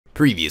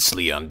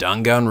Previously on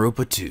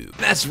Danganronpa 2.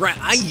 That's right,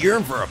 I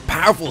yearn for a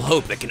powerful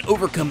hope that can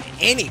overcome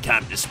any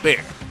kind of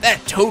despair. That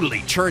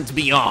totally turns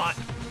me on.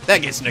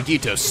 That gets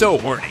Nagito so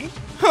horny.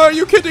 Are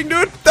you kidding,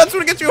 dude? That's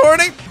what gets you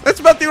horny? That's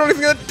about the only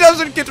thing that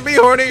doesn't get me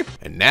horny.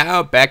 And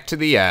now back to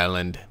the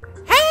island.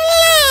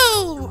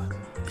 Hello!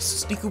 This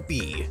is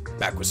NicoB,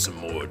 back with some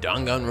more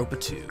Danganronpa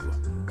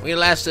 2. We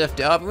last left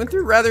off, we went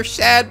through a rather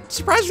sad,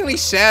 surprisingly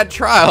sad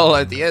trial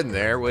at the end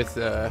there with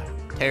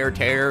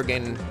Terror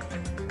getting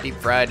deep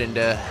fried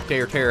into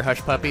Terror hush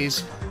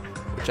puppies,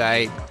 which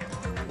I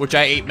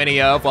ate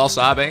many of while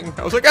sobbing.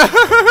 I was like,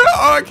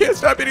 oh, I can't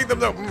stop eating them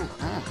though.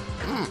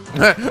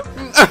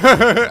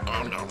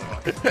 Oh no.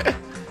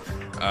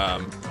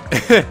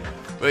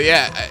 But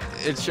yeah,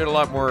 it showed a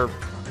lot more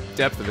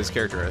depth of his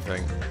character, I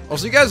think.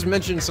 Also, you guys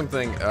mentioned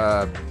something. You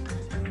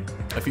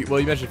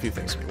mentioned a few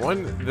things to me.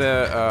 One,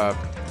 the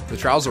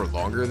trials are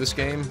longer in this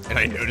game, and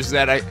I noticed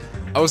that.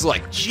 I was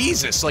like,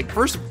 Jesus, like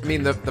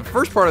the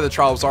first part of the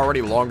trial was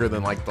already longer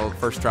than like the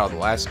first trial of the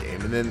last game,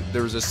 and then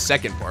there was a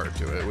second part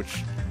to it,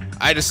 which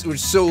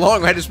was so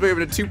long, I had to split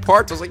it into 2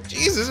 parts. I was like,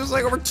 Jesus, it was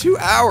like over 2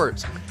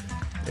 hours,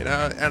 you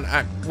know, and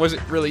I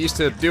wasn't really used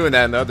to doing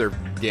that in the other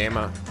game,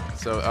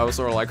 so I was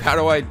sort of like, how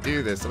do I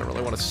do this? I don't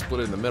really want to split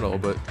it in the middle,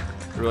 but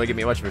it really gave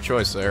me much of a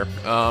choice there.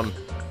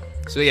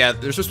 So yeah,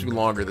 they're supposed to be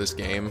longer this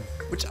game,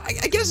 which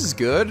I guess is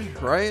good,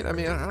 right? I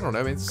mean, I don't know,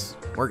 I mean, it's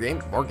more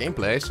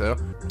gameplay, so.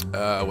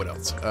 What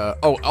else?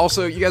 Oh,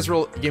 also, you guys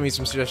gave me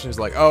some suggestions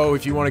like, oh,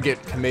 if you want to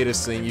get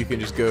Kameda's thing, you can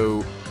just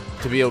go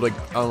to be able to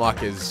unlock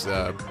his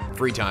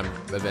free time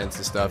events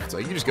and stuff. It's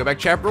like, you just go back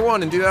to chapter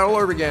 1 and do that all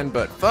over again,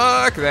 but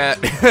fuck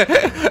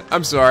that.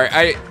 I'm sorry.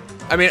 I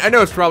mean, I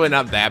know it's probably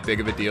not that big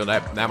of a deal,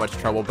 not that much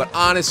trouble, but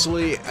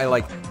honestly,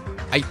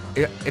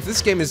 if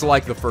this game is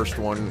like the first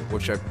one,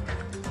 which I'm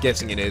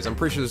guessing it is, I'm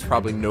pretty sure there's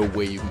probably no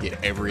way you can get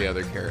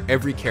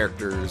every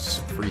character's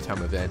free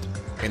time event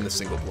in the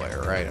single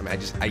player, right? I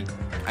mean,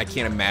 I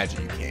can't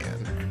imagine you can.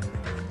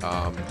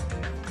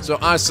 So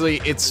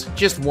honestly, it's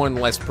just one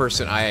less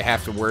person I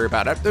have to worry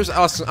about. There's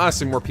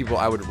honestly more people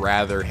I would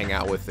rather hang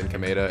out with than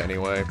Kameda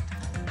anyway.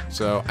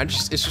 So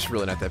it's just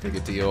really not that big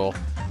a deal.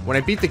 When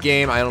I beat the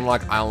game, I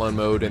unlock island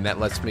mode, and that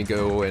lets me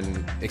go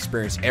and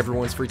experience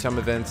everyone's free time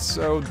events.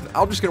 So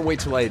I'm just gonna wait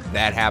till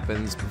that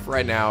happens. But for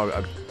right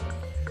now,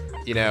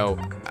 you know,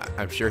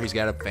 I'm sure he's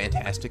got a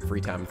fantastic free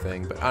time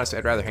thing, but honestly,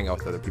 I'd rather hang out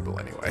with other people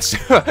anyway,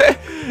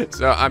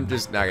 so I'm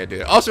just not gonna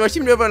do it. Also, I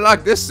seem to have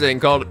unlocked this thing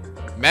called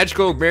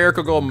Magical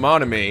Miracle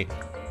Monami.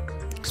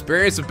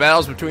 Experience the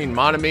battles between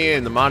Monami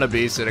and the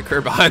Monabeasts that occur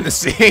behind the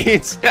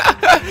scenes.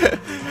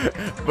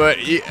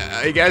 But you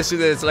guys see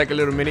that it's like a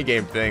little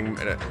mini-game thing,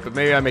 but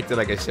maybe I make that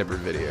like a separate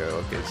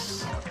video,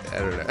 because, I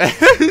don't know.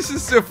 This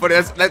is so funny.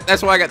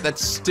 That's why I got that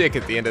stick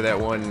at the end of that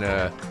one,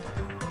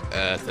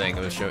 thing.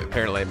 It was showing,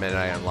 apparently it meant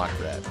I unlocked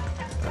that.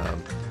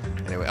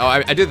 Anyway, oh,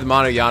 I did the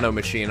Monoyano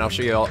machine. I'll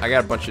show you all. I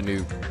got a bunch of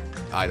new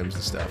items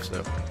and stuff,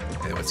 so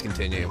anyway, let's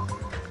continue.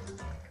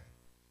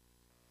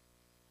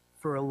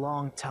 For a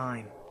long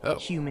time,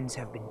 humans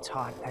have been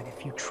taught that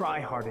if you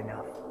try hard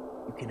enough,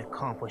 you can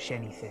accomplish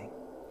anything.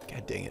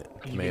 God dang it,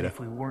 Even if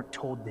we weren't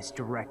told this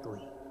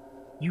directly,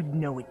 you'd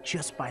know it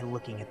just by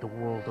looking at the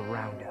world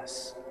around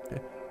us.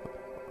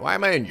 Why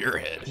am I in your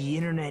head? The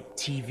internet,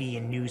 TV,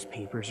 and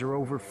newspapers are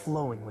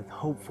overflowing with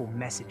hopeful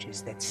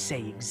messages that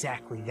say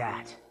exactly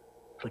that.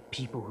 But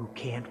people who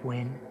can't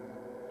win,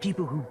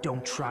 people who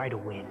don't try to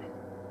win,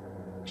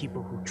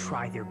 people who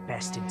try their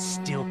best and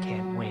still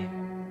can't win,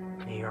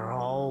 they are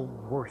all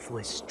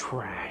worthless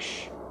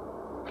trash.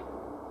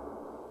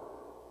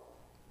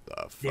 The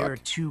fuck? There are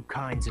 2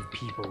 kinds of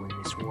people in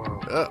this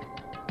world.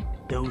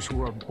 Those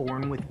who are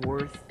born with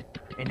worth,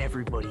 and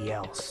everybody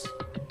else.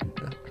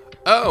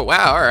 Oh,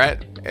 wow,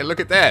 alright. Hey, look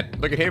at that.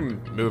 Look at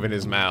him moving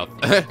his mouth.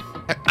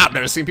 I've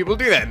never seen people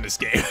do that in this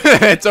game.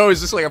 It's always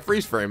just like a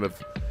freeze frame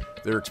of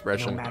their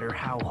expression. No matter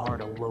how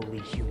hard a lowly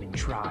human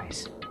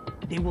tries,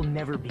 they will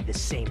never be the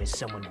same as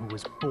someone who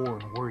was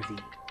born worthy.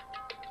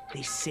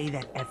 They say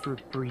that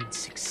effort breeds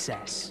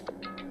success,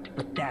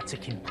 but that's a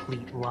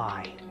complete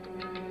lie.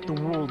 The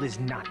world is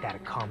not that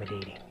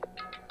accommodating.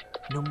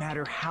 No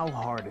matter how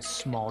hard a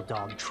small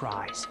dog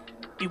tries,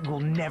 it will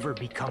never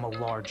become a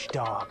large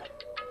dog.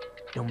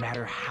 No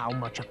matter how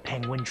much a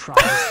penguin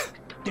tries,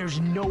 there's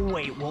no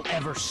way it will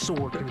ever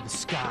soar through the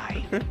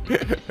sky.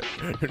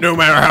 No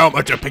matter how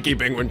much a picky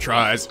penguin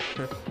tries,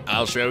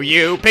 I'll show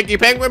you picky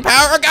penguin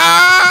power.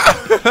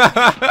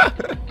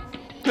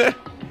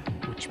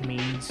 Which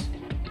means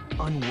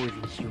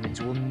unworthy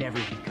humans will never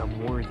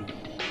become worthy,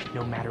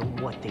 no matter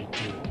what they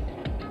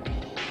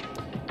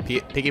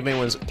do. Picky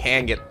penguins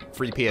can get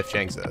free PF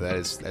Chang's though.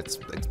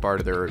 That's part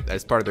of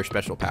their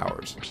special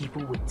powers.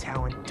 People with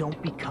talent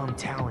don't become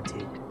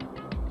talented.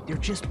 They're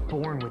just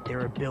born with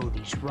their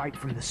abilities right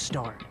from the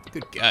start.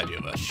 Good God, you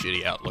have a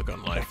shitty outlook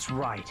on life. That's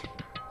right.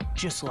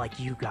 Just like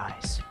you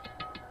guys.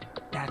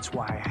 That's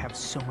why I have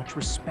so much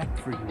respect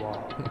for you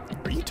all.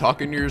 Are you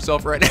talking to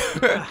yourself right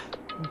now?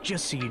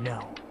 Just so you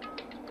know,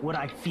 what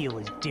I feel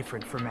is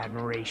different from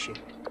admiration.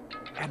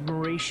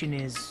 Admiration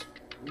is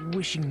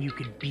wishing you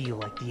could be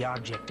like the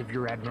object of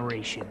your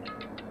admiration.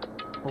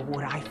 But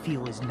what I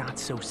feel is not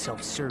so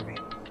self-serving.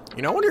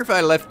 You know, I wonder if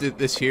I left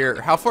this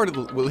here, how far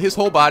will his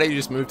whole body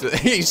just move to,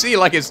 you see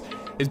like his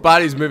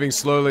body's moving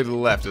slowly to the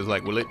left. It's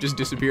like, will it just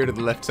disappear to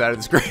the left side of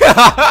the screen?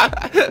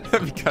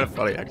 That'd be kind of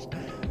funny, actually.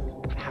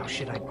 How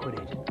should I put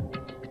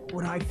it?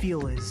 What I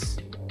feel is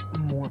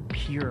more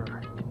pure.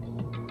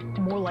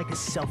 More like a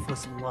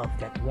selfless love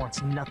that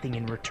wants nothing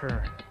in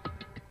return.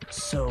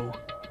 So,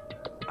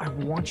 I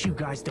want you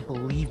guys to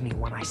believe me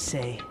when I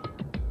say,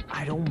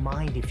 I don't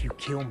mind if you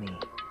kill me.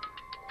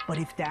 But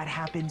if that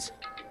happens,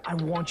 I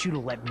want you to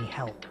let me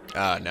help.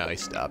 Ah, no, he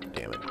stopped,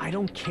 damn it. I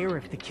don't care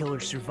if the killer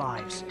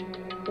survives,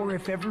 or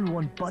if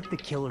everyone but the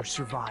killer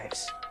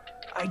survives.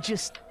 I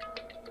just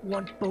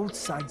want both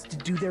sides to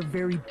do their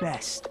very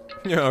best.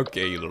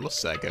 Okay, you little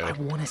psycho. I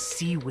want to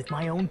see with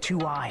my own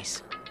 2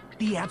 eyes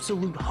the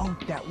absolute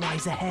hope that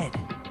lies ahead.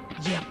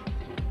 Yep,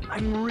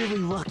 I'm really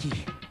lucky.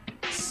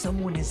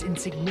 Someone as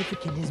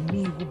insignificant as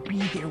me will be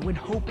there when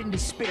hope and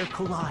despair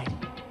collide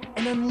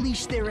and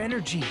unleash their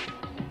energy.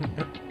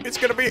 It's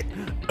gonna be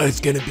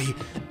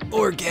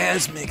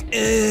orgasmic.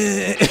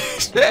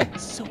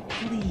 So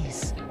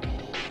please,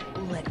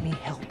 let me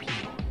help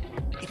you.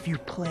 If you're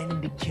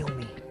planning to kill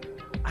me,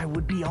 I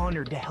would be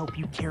honored to help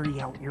you carry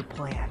out your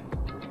plan.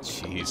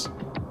 Jeez.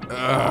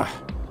 Ugh.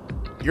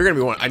 You're gonna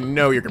be one. I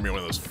know you're gonna be one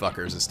of those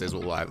fuckers that stays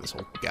alive this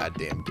whole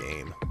goddamn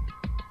game.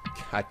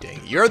 God dang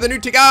it. You're the new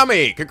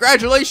Tagami!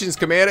 Congratulations,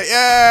 Commander!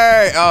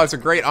 Yay! Oh, it's a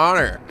great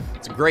honor.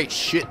 It's a great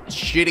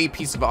shitty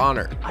piece of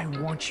honor. I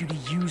want you to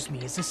use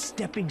me as a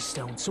stepping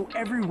stone so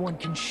everyone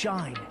can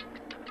shine.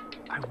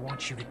 I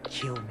want you to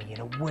kill me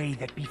in a way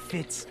that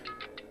befits.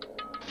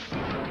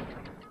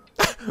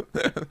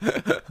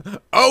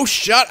 Oh,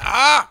 shut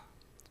up!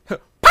 Pow!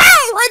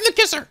 Right in the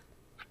kisser!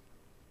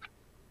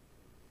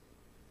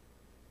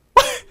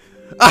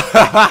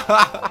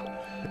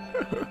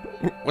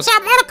 What's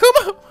up,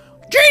 Monokuma?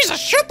 Jesus,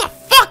 shut the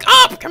fuck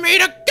up,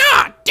 Kameda!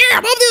 God damn,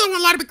 I'm the other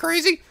one allowed to be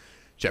crazy.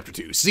 Chapter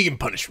 2, Sea and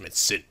Punishment,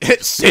 Sin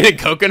and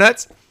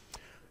Coconuts?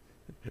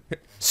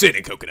 Sin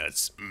and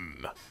Coconuts,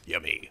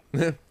 yummy.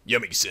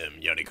 Yummy sim,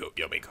 yummy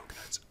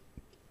coconuts.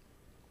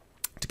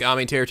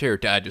 Tagami Teru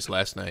died just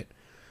last night.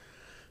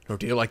 An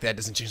ordeal like that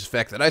doesn't change the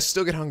fact that I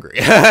still get hungry.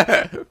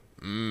 I'll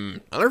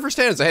never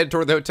understand as I head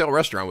toward the hotel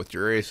restaurant with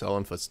dreary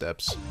sullen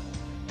footsteps.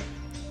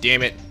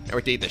 Damn it, I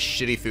have to eat the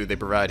shitty food they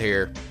provide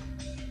here.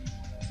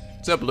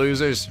 What's up,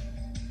 losers?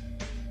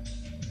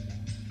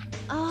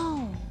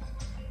 Oh.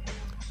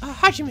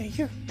 Hajime,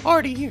 you're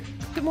already here.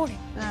 Good morning.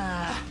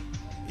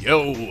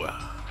 Yo.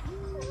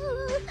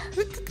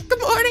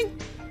 Good morning.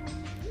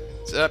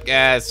 What's up,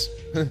 guys?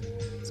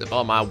 What's up,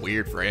 all my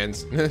weird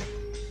friends?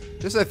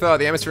 Just as I thought,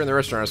 the atmosphere in the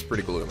restaurant was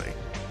pretty gloomy.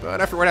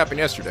 But after what happened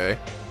yesterday,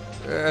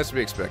 that's to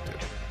be expected.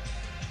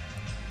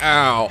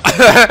 Ow.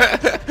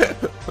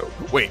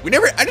 Wait,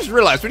 I just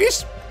realized,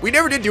 we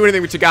never did do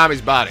anything with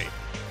Tagami's body.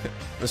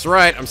 That's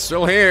right, I'm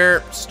still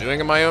here, stewing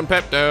in my own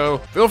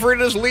Pepto. Feel free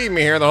to just leave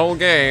me here the whole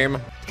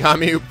game.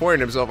 Tagami, who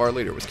pointed himself our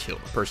leader, was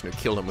killed. The person who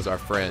killed him was our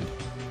friend.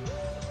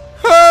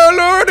 Oh,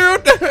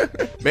 Lord,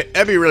 dude. Man,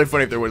 that'd be really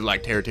funny if there was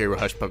like Teru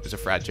Hush Puppies of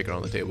fried chicken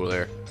on the table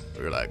there.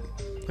 We were like,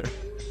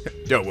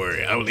 don't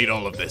worry, I will eat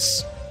all of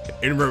this.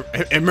 In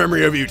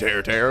memory of you,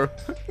 Teru.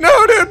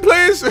 No, dude,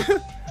 please.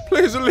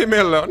 Please leave me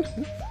alone.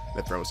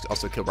 That friend was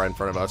also killed right in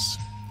front of us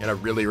in a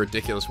really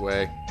ridiculous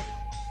way.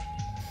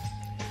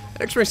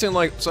 Experiencing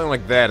something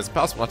like that, it's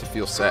possible not to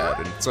feel sad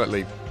and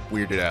slightly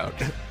weirded out.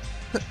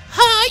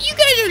 Hi, you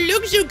guys don't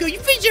look so good. You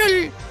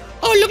guys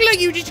all look like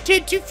you just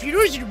attended 2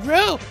 funerals in a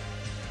row.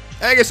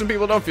 I guess some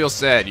people don't feel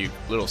sad, you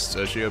little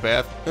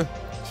sociopath. I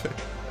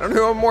don't know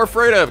who I'm more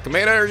afraid of,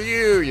 Commander or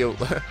you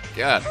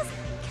God.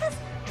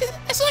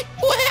 That's like,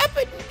 what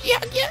happened? Yeah,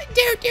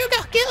 Teru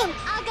got killed.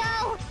 I'll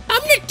go. I'm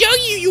gonna tell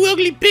you, you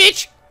ugly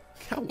bitch.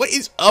 God, what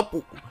is up?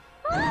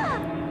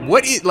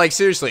 What is, like,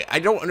 seriously, I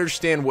don't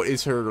understand what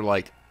is her,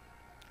 like,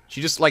 she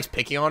just likes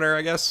picking on her,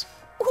 I guess?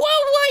 Why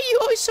are you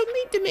always so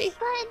mean to me?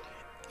 But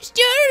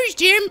Still, I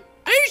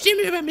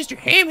understand about Mr.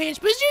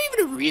 Hamhands, but is there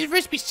even a reason for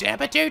us to be sad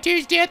about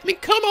Teru's death? I mean,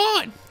 come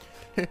on.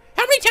 How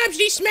many times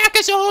did he smack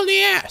us all in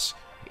the ass?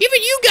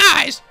 Even you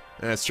guys!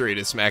 That's true, he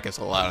did smack us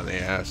a lot on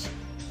the ass.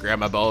 Grab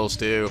my balls,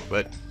 too,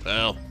 but,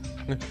 well,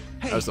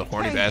 that was the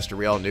horny bastard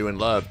we all knew and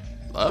loved.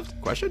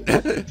 Loved? Question?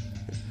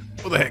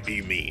 What the heck do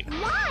you mean?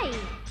 why?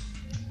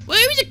 Well,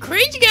 he was a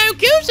crazy guy who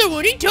killed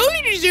someone. He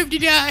totally deserved to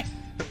die.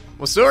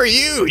 Well, so are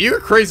you. You're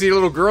a crazy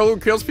little girl who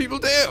kills people,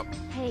 too.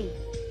 Hey,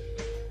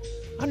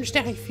 I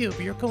understand how you feel,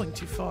 but you're going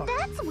too far.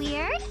 that's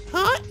weird.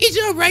 Huh? Is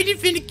it alright to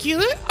defend a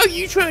killer? Are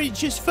you trying to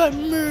justify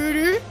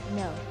murder?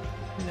 No.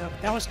 No,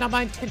 that was not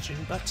my intention,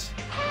 but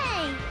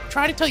Hey, I'm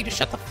trying to tell you to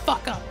shut the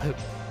fuck up.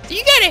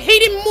 You gotta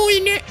hate him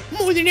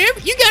more than ever.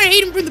 You gotta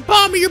hate him from the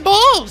bottom of your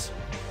balls.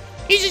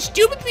 He's a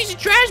stupid piece of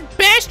trash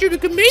bastard who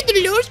committed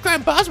the lowest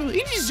crime possible.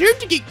 He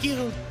deserved to get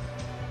killed.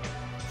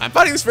 I'm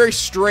finding this very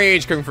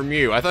strange coming from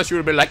you. I thought you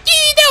would have been like,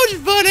 Gee, that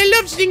was fun. I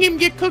love seeing him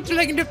get cooked in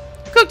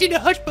the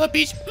hush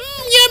puppies.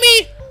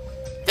 Yummy.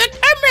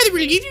 I'm rather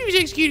relieved he was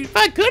executed. If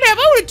I could have,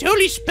 I would have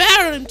totally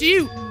spat on him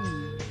too.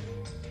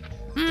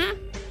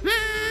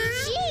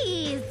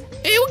 Jeez.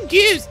 Hey, who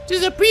gives?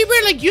 Does a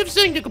pre-bird like you have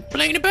something to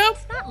complain about?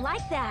 It's not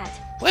like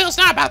that. Well, it's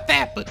not about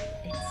that, but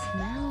It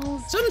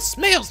smells. something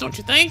smells, don't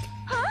you think?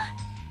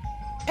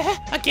 Huh?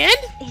 Again?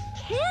 It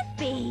can't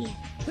be.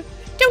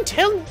 Don't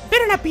tell me.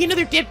 Better not be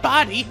another dead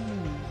body.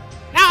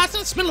 Nah, it's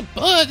not smelling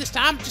blood this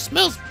time. It just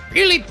smells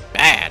really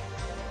bad.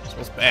 It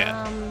smells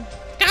bad.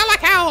 Kind of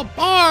like how a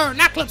bar or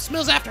nightclub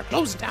smells after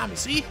closing time, you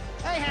see?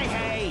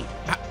 Hey!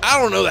 I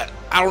don't know that.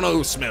 I don't know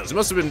who smells. It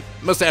must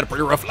have had a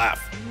pretty rough life.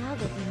 Now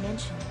that you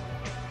mention it.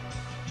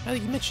 Now that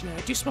you mention it,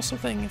 I do smell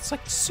something. It's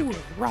like sewer,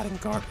 rotting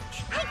garbage.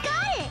 I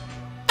got it!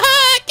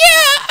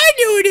 Yeah, I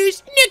know it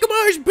is.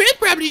 Nicobar's breath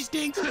probably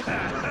stinks.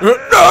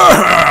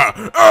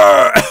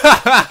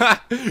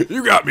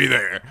 You got me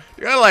there.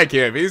 I like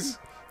him. He's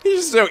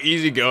just so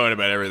easygoing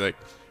about everything.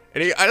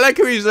 And I like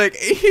how when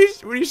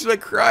he's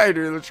like crying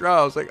during the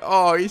trial, it's like,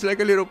 oh, he's like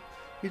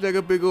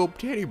a big old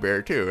teddy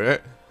bear too,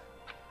 right?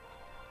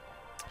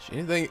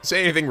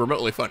 Say anything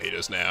remotely funny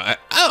just now. I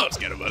thought it was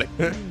kind of funny.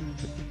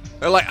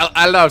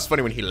 I love it's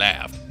funny when he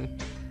laughed.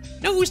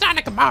 No, it's not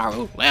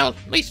Nicomaru. Well,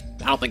 at least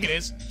I don't think it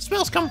is. The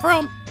smells come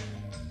from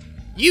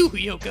you,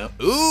 Yoko.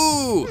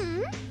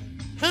 Ooh.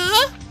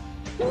 Huh?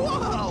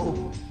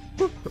 Whoa!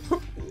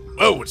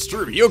 Oh, it's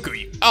true,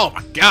 Yoko. Oh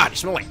my God, you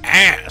smell like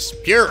ass.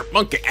 Pure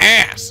monkey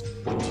ass.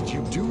 What did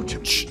you do to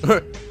me?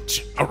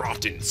 A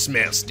rotten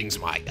smell stings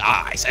my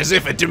eyes, as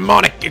if a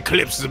demonic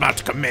eclipse is about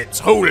to commence.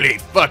 Holy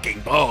fucking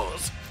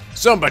balls.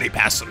 Somebody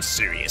pass some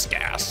serious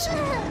gas.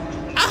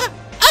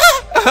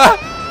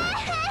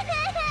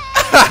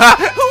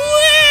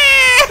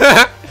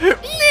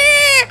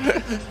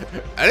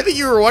 I didn't think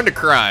you were one to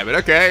cry, but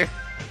okay.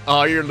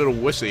 Oh, you're a little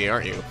wussy,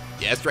 aren't you?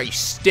 Yeah, that's right, you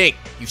stink.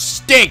 You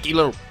stink, you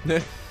little...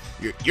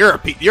 You're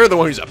the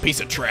one who's a piece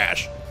of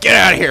trash. Get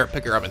out of here.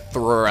 Pick her up and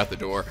throw her out the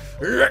door.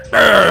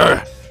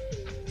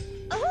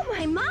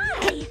 Oh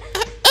my!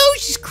 Oh,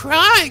 she's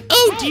crying.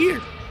 Oh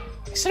dear.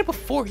 I said it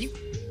before.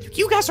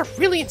 You guys are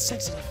really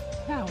insensitive.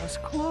 That was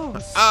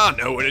close. Oh,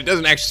 no, it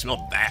doesn't actually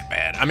smell that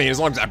bad. I mean, as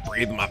long as I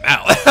breathe in my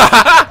mouth.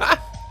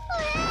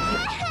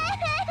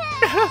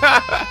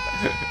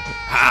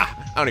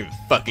 I don't even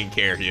fucking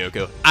care,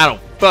 Yoko. I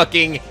don't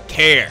fucking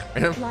care.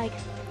 Like,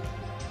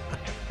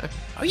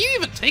 Are you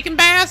even taking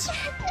baths?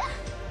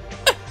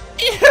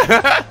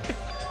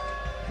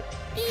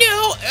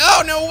 No.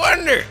 Oh, no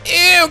wonder.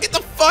 Ew, get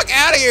the fuck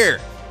out of here.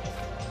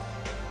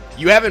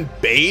 You haven't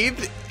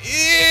bathed?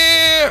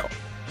 Ew.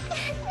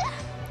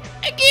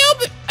 I can't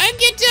help it. I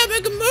can't tell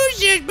make a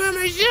mustache by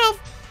myself.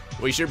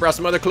 Well, you should have brought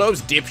some other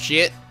clothes,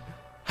 dipshit.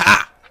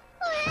 Ha!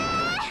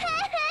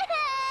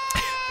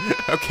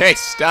 Okay,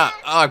 stop.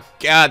 Oh,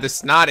 God, the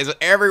snot is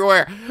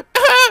everywhere.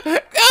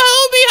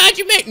 Hold me,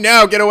 Hajime.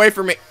 No, get away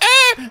from me.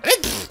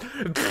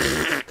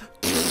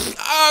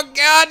 Oh,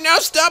 God, no,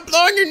 stop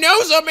blowing your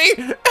nose on me.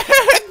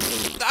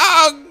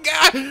 Oh,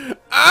 God.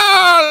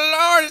 Oh,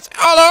 Lord, it's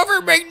all over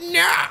me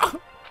now.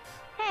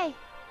 hey,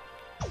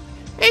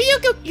 Hey,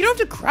 Yoko, you don't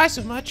have to cry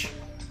so much.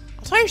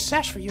 I'll tie your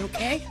sash for you,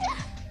 okay?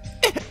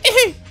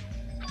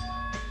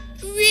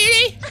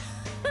 Really?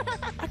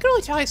 I can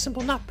only tie a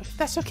simple knot, but if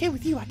that's okay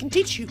with you, I can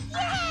teach you.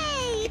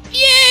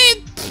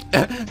 yay!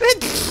 Yeah!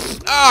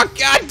 Oh,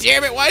 God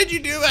damn it, why did you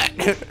do that?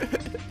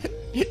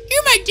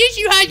 You're my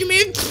tissue,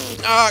 Hajime.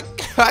 Oh,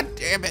 God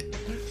damn it.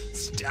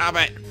 Stop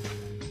it.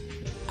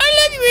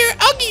 I love you, Mira.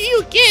 I'll give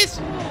you a kiss.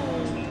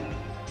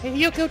 Hey,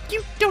 Yoko,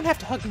 you don't have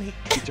to hug me.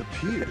 It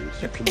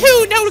appears you can...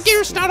 Ew, no, get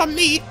your snot on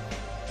me.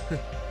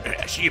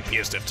 She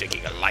appears to have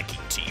taken a liking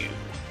to you.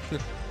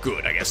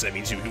 Good, I guess that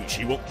means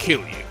she won't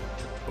kill you.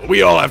 But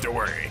we all have to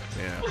worry.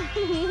 Yeah.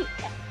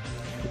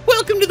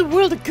 Welcome to the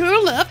world of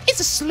girl love.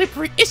 It's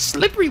slippery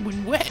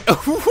when wet.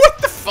 What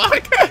the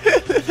fuck?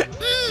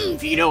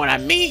 If you know what I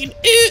mean.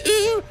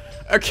 Ooh.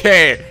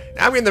 Okay,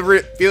 now I'm in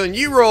the feeling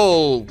you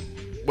roll,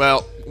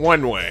 well,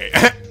 one way,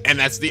 and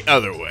that's the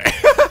other way.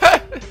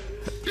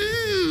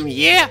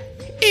 Yeah.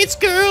 It's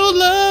girl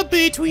love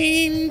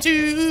between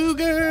two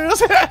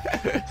girls.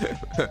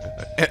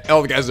 And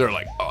all the guys are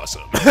like,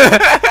 awesome.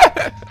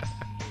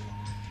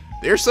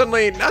 They're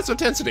suddenly not so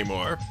tense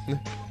anymore.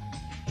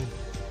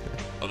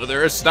 Although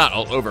there is snot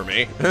all over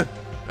me.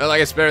 Well, I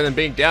guess better than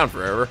being down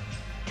forever.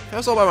 If I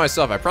was all by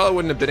myself, I probably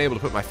wouldn't have been able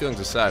to put my feelings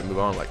aside and move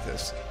on like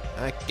this.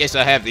 I guess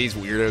I have these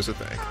weirdos to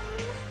thank.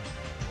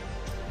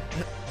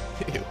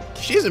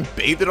 She hasn't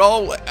bathed at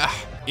all?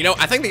 You know,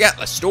 I think they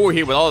got a store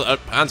here with all the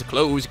kinds of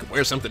clothes. You can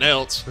wear something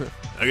else.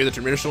 I get the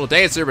traditional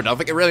dancer, but I don't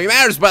think it really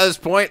matters by this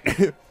point.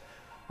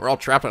 We're all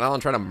trapped on an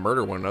island trying to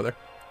murder one another.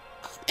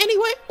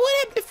 Anyway,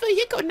 what happened to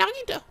Fuyiko and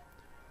Nagito?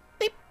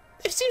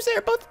 It seems they're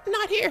both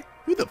not here.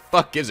 Who the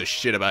fuck gives a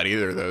shit about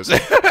either of those?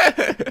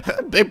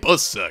 They both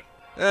suck.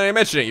 You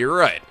mentioned it, you're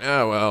right.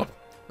 Oh well.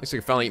 At least I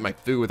can finally eat my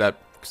food without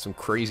some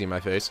crazy in my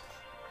face.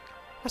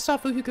 I saw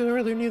Fuyiko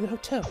earlier near the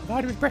hotel.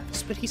 Invited him to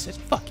breakfast, but he said,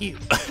 fuck you.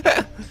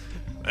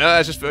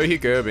 That's just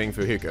Fuyiko being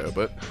Fuyiko,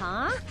 but...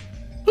 Huh?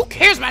 Who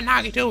cares about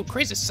Nagito,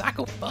 crazy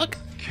psycho fuck?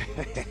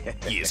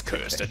 He is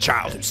cursed, a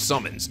child who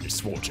summons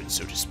misfortune,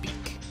 so to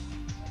speak.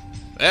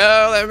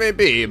 Well, that may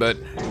be, but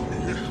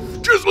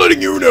just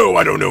letting you know,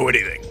 I don't know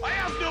anything. I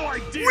have no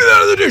idea.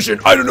 Without addition,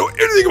 I don't know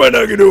anything about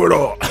Nagano at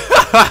all.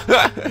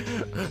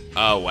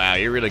 Oh wow,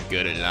 you're really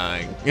good at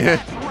lying.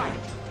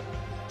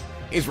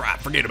 He's right.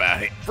 Forget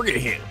about it. Forget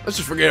him. Let's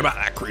just forget about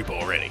that creep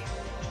already.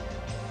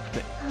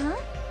 Huh?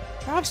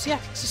 They're obviously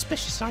acting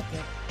suspicious, aren't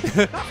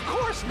they? Of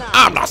course not.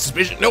 I'm not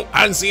suspicious. Nope,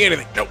 I didn't see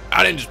anything. Nope,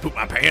 I didn't just poop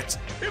my pants.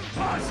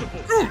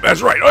 Impossible.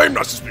 That's right. I'm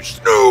not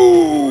suspicious.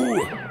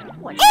 No.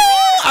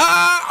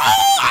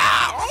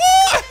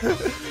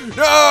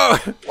 No!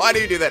 Why do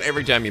you do that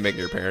every time you make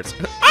your parents?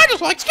 I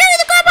just like scaring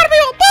the crap out of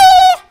people!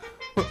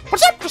 Boo!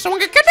 What's up? Did someone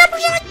get kidnapped or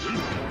something?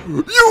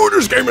 You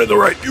just came in the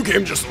right. You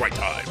came just the right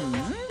time.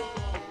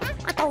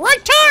 At the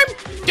right time?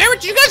 Damn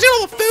it, did you guys eat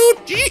all the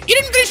food? You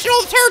didn't finish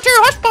all the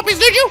Terra hush puppies,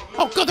 did you?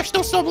 Oh good, there's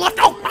still some left.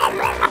 Oh.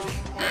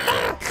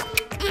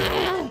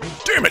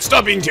 Damn it!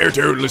 Stop being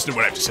terror. Listen to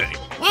what I have to say.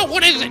 Well,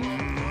 what is it?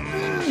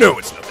 No,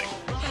 it's nothing.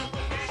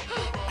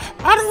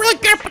 I don't really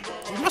get it, but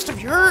you must have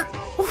yearned.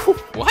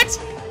 What?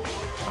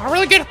 I don't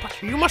really get it,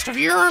 but you must have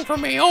yearned for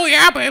me. Oh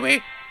yeah,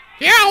 baby.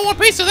 Yeah, I want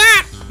a piece of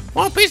that.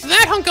 Want a piece of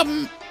that hunk of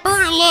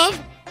burning love.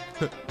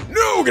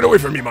 No, get away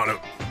from me,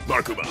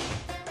 Monokuba.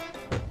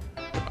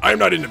 I am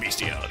not into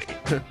bestiality.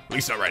 At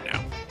least not right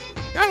now.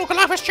 Yeah, look,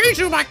 life has changed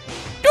due to my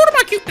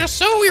cuteness,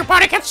 so your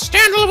body can't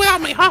stand it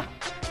without me, huh?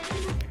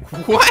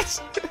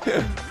 What?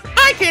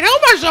 I can't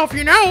help myself,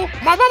 you know.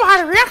 My mama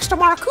had a reaction to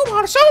Monokuba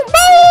on its own.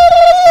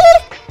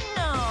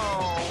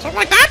 Something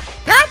like that?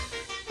 Yeah?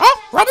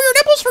 Oh, rub your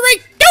nipples for me.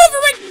 Do it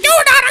for me. Do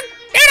it, darling.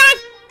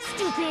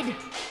 Stupid.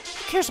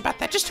 Who cares about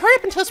that? Just hurry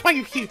up and tell us why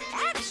you're here.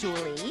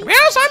 Actually.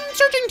 Yes, I'm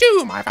searching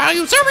too. My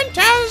valued servant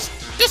has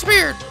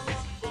disappeared.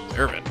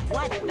 Servant.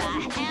 What the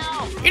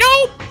hell? You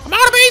know, I'm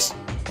out of base.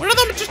 One of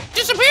them just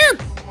disappeared.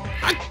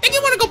 I think he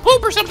wanted to go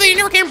poop or something. He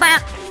never came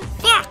back.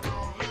 Fuck.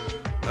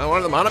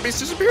 One of the Monobeasts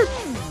disappeared?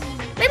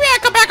 Maybe I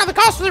cut back on the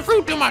cost of their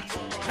food too much.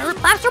 Or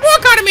perhaps they're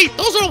boycotting me.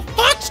 Those little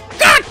fucks.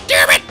 God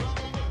damn it.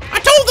 I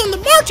told them the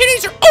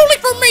martinis are only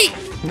for me.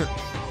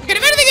 You can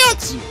have anything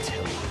else.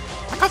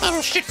 I caught that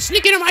little shit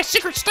sneak into my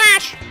secret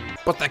stash.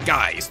 But that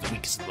guy is the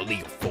weakest of the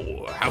League of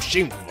Four. How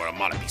shameful for a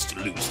Monobeast to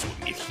lose to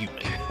a mere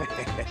human.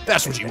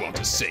 That's what you want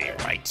to say,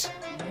 right?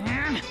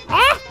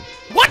 Huh?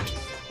 What?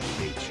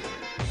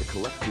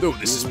 Though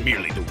this is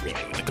merely the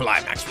prelude, the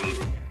climax will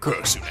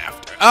occur soon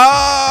after.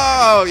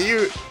 Oh,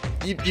 you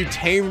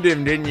tamed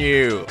him, didn't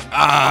you?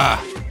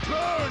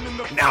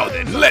 Now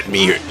then, let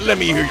me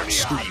hear your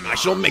scream. I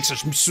shall make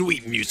such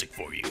sweet music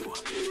for you.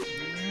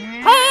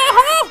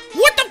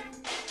 What the?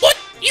 What?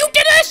 You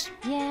did this?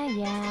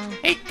 Yeah.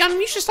 Hey, Gunn,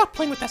 you should stop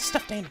playing with that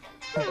stuffed animal.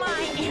 My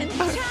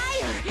entire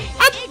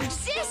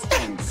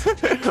existence.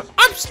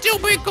 I'm still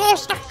being called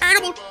stuffed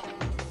animal.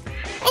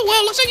 Oh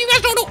well, looks like you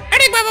guys don't know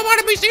anything about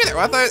my beast either.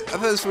 I thought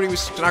that's what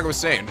Tanaka was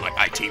saying. Like,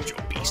 I tamed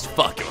your beast.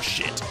 Fuck your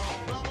shit.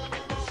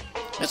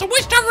 There's a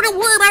waste of time to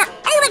worry about it.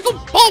 I want to go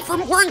bald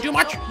from worrying too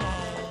much.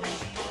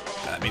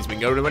 That means we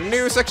can go to a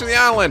new section of the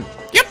island.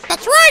 Yep,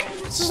 that's right.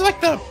 It's like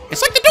the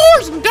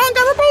doors in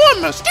Danganronpa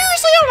 1,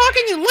 mysteriously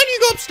unlocking and letting you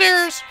go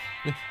upstairs.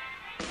 A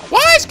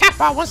wise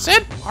catbot once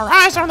said, "Our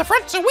eyes are on the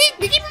front, so we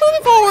keep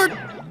moving forward."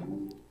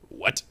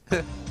 What?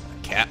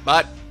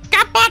 Catbot?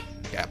 Catbot.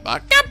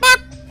 Catbot? Catbot.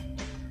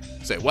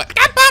 Say what?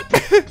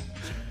 Catbot.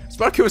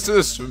 Spock was to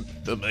this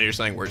familiar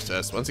slang words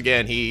test. Once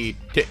again, he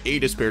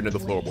disappeared into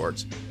the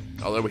floorboards.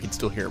 Although we can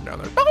still hear him down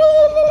there.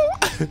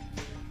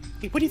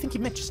 Hey, what do you think he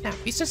meant just now?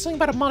 He said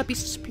something about a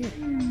Monobeast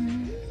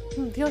disappearing.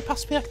 The only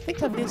possibility I can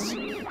think of is...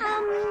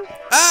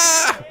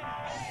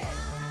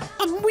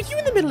 were you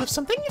in the middle of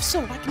something? If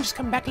so, I can just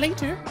come back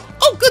later.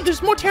 Oh, good,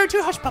 there's more Terra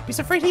 2 hush puppies.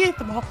 Afraid he ate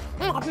them all.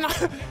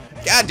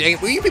 God dang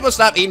it, will you people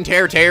stop eating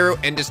Terra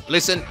and just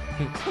listen?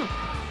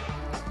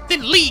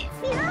 Then leave.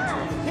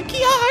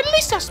 Kia at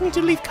least asked me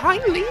to leave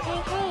kindly.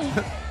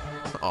 Hey.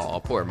 Aw,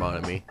 poor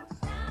Monomi.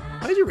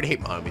 Why did you really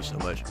hate Monomi so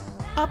much?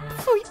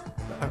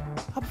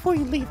 Before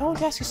you leave, I want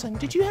to ask you something.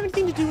 Did you have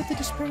anything to do with the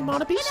disappearing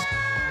Monobeast?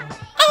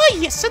 Ah,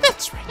 yes, so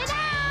that's right.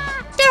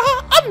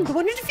 I'm the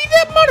one who defeated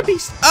that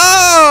Monobeast.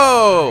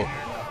 Oh!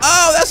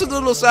 Oh, that's what the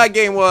little side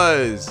game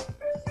was.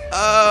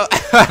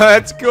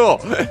 That's cool.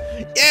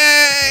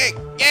 Yay!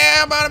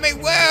 Yeah, Monomi,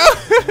 well!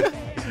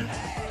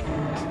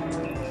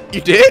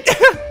 You did?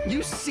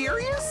 You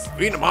serious?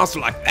 Being a monster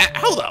like that,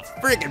 how the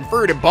freaking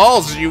fruity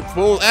balls did you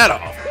pull that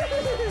off?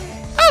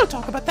 I'll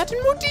talk about that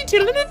in more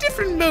detail in a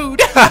different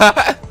mode.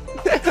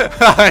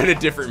 In a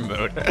different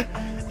mode.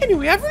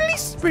 Anyway, I've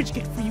released the bridge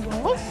gate for you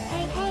all.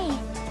 Hey.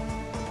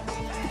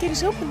 The gate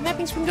is open. That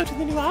means we can go to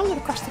the new island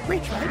across the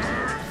bridge, right?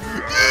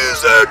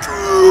 Is that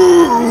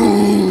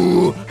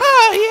true?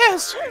 Ah,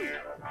 yes.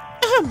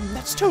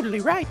 That's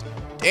totally right.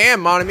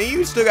 Damn, Monomi,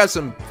 you still got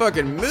some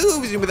fucking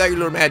moves without your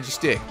little magic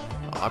stick.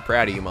 Oh, I'm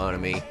proud of you,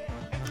 Monomi.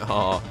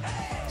 Oh,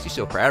 she's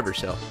so proud of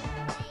herself.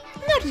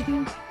 Not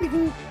even. We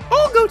can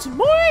all go to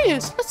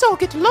Morias. Let's all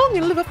get along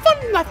and live a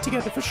fun life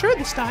together for sure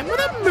this time,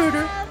 without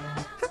murder.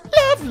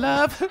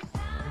 Love.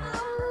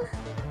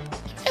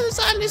 this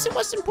island isn't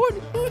what's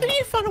important. We need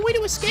to find a way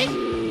to escape.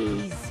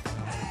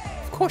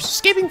 Of course,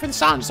 escaping from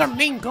this island is our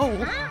main goal.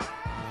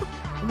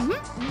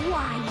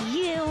 Why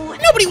you?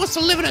 Nobody wants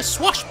to live in a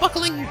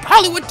swashbuckling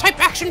Hollywood-type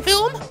action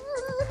film.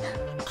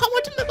 I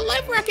want to live a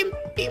life where I can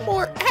be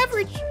more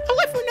average. A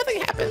life where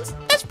nothing happens.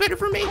 That's better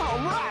for me.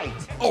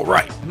 All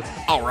right.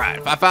 All right.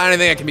 If I find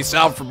anything that can be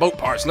salvaged for boat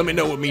parts, let me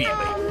know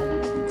immediately.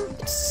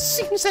 It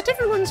seems that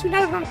everyone's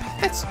united on a path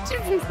that's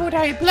different from what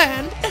I had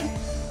planned.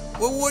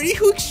 Well, what do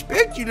you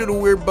expect, you little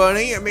weird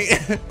bunny? I mean...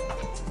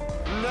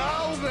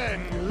 Now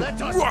then,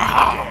 let us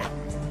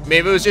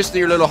Maybe it was just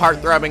your little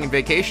heart-throbbing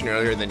vacation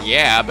earlier, then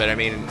yeah, but I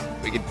mean,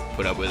 we could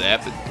put up with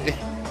that, but...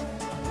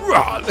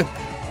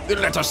 Then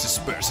let us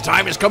disperse.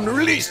 Time has come to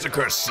release the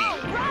cursed seal.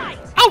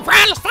 All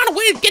right, let's find a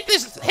way to get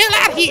this hell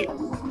out of here.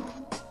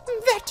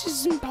 That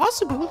is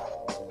impossible.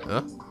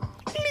 Huh?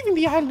 Leaving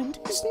the island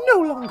is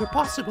no longer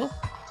possible.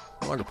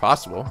 No longer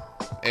possible?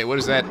 Hey, what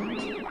is that?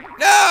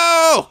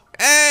 No!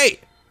 Hey!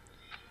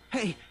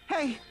 Hey.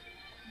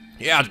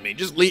 Yeah, me.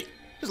 Just leave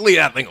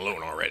that thing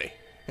alone already.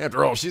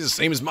 After all, she's the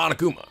same as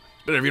Monokuma.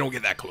 It's better if you don't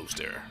get that close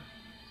to her.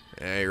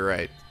 Yeah, you're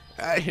right.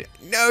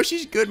 No,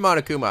 she's good,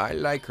 Monokuma. I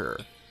like her.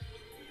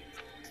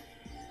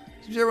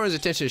 Seems everyone's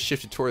attention is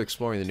shifted toward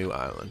exploring the new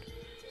island.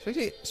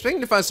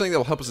 Expecting to find something that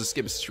will help us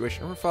escape the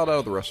situation, we're filed out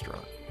of the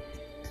restaurant.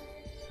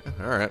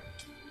 Alright.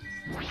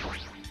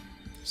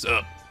 What's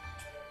up?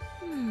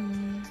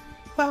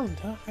 Well,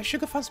 I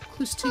should go find some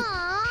clues too.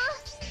 Aww.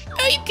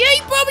 Oh, you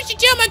promised to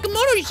tell my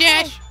kimono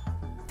sash.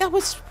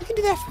 We can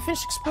do that if we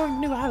finish exploring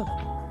the new island.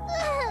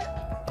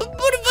 But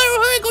if I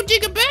don't hurry, go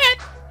take a bath,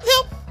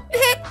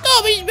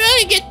 Tommy's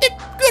smelly they're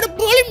gonna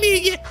bully me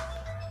again.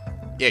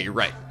 Yeah, you're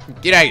right.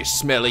 Get out of here,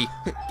 smelly.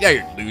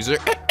 Get out of here, loser.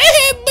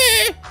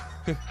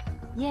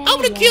 Yeah, I'm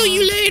gonna kill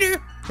you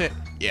later.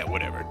 Yeah,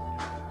 whatever.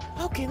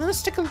 Okay, then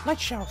let's take a light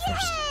shower first.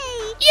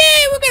 Hey.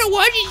 Yay, we're gonna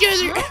wash each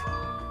other.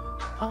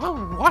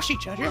 Oh, wash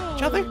each other?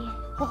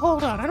 Well,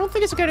 hold on. I don't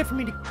think it's a good idea for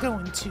me to go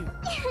into.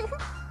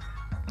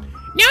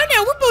 No,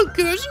 we're both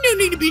girls. No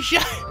need to be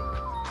shy.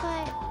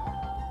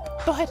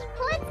 But But let's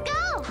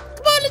go.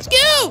 come on, let's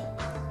go.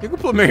 You can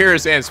put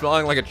Mahira's hand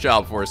smelling like a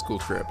child before a school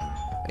trip.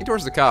 Heading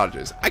towards the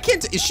cottages. I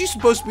can't. Is she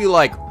supposed to be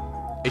like?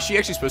 Is she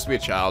actually supposed to be a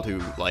child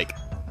who like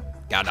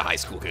got into high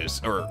school?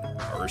 Or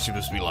is she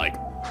supposed to be like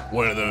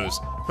one of those?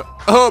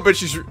 Oh, but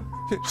she's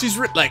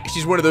like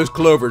she's one of those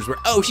Clovers where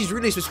she's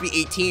really supposed to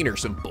be 18 or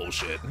some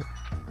bullshit.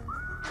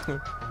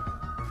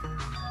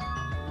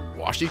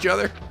 Wash each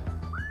other?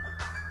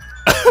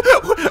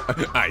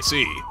 I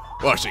see.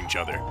 Washing each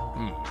other.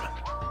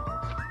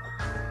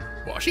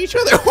 Wash each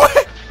other?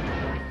 What?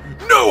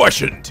 No, I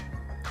shouldn't.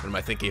 What am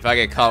I thinking? If I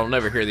get caught, I'll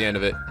never hear the end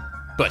of it.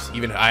 But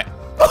even I...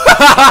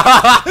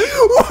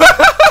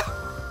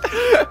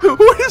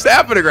 What is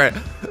happening right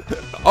now?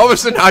 All of a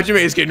sudden,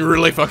 Hajime is getting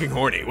really fucking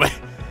horny.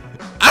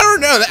 I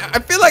don't know. I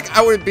feel like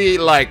I would be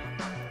like...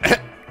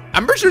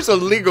 I'm pretty sure it's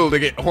illegal to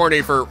get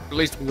horny for at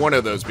least one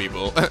of those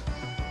people.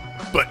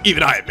 But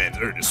even I admit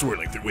they're just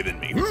swirling through within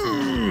me.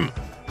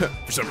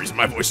 For some reason,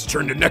 my voice has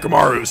turned to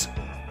Nekomaru's.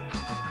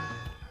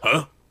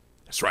 Huh?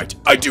 That's right.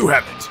 I do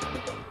have it.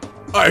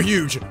 A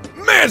huge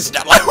man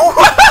snap. What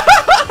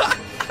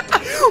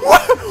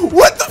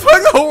the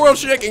fuck? The whole world's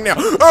shaking now.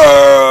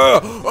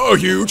 A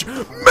huge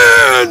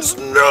man's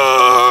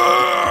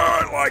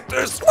nut like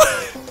this.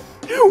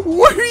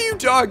 What are you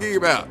talking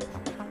about?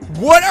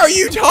 What are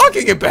you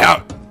talking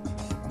about?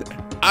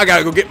 I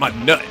gotta go get my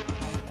nut.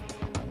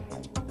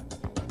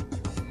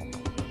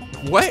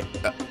 What?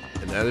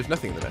 No, there's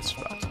nothing in the message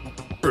box.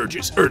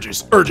 Urges,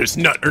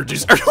 nut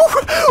urges.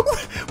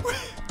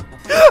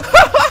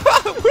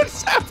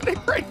 What's happening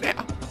right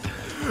now?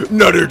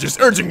 Nut urges,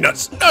 urging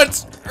nuts,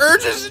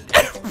 urges,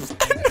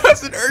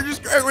 nuts and urges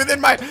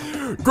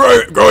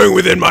growing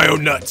within my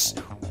own nuts.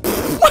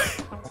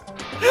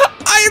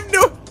 I have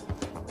no.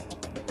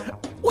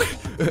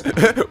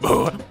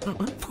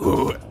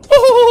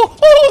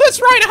 Oh,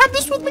 that's right. I have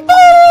this with me.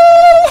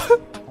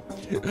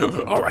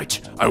 All right,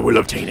 I will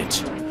obtain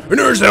it. An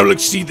urge that will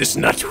exceed this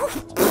nut.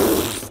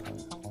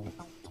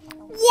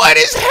 What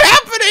is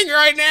happening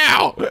right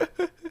now?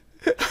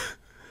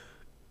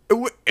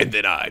 And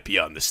then I,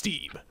 beyond the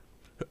steam,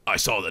 I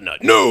saw the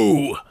nut.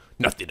 No,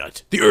 not the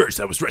nut. The urge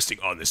that was resting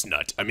on this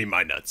nut. I mean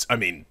my nuts. I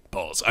mean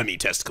balls. I mean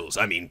testicles.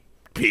 I mean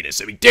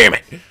penis. I mean, damn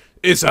it.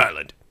 It's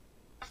Island.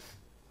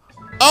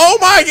 Oh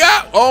my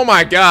god. Oh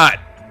my god.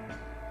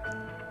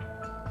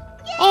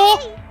 Yay!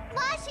 Oh.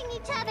 Washing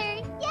each other.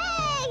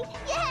 Yay!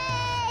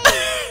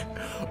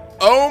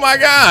 Oh my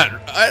god.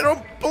 I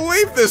don't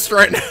believe this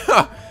right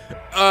now.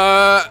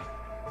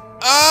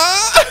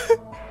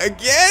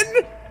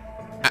 Again?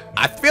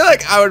 I feel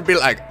like I would be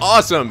like,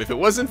 awesome, if it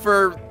wasn't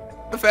for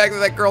the fact that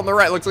that girl on the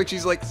right looks like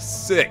she's like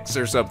 6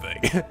 or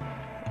something.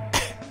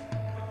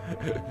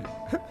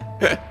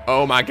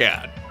 Oh my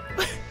god.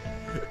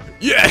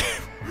 Yeah.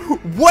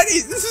 What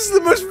is, this is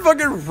the most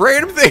fucking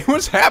random thing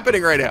what's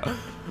happening right now.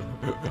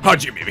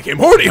 Hajime became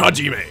horny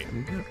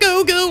Hajime.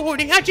 Go,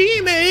 horny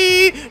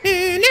Hajime.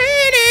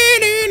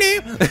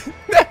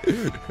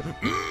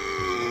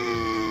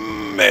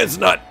 man's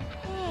nut.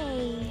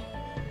 Hey.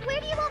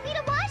 Where do you want me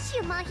to wash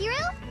you,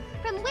 Mahiru?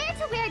 From where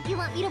to where do you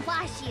want me to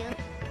wash you?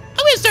 I'm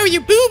gonna start with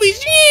your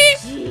boobies. Yeah.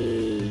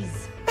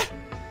 Jeez.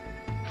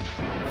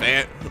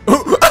 Man.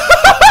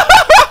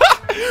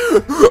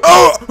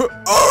 Oh!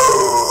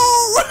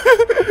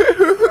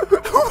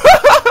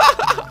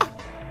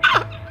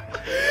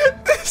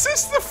 This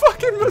is the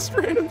fucking most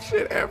random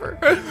shit ever.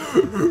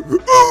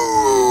 Ooh!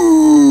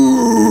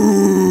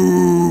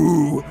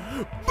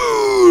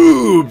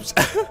 Boobs!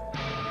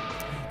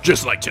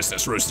 Just like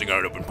chestnuts roasting on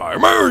an open fire,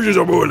 my urges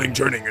are boiling,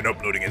 churning, and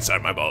uploading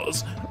inside my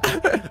balls.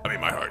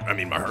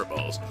 my heart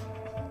balls.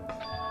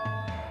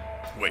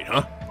 Wait,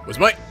 huh? Was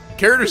my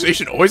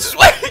characterization always this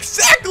way?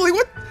 Exactly,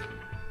 what?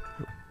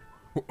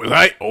 Was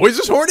I always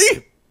this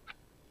horny?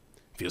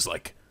 Feels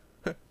like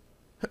I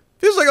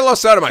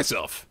lost sight of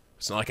myself.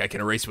 It's not like I can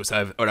erase what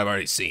I've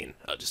already seen.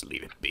 I'll just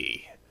leave it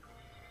be.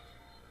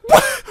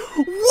 What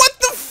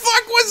the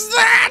fuck was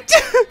that?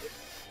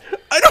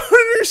 I don't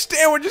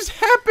understand what just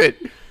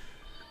happened.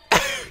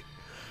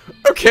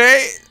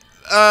 Okay,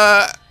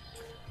 wow,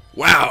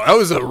 that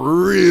was a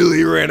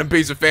really random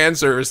piece of fan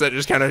service that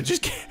just kind of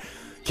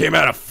came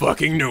out of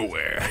fucking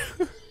nowhere.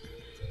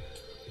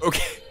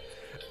 Okay.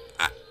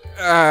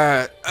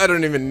 I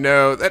don't even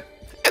know. That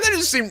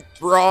just seemed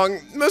wrong.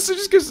 Mostly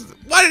just because,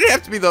 why did it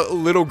have to be the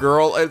little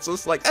girl? It's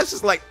just like, that's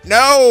just like,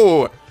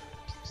 no!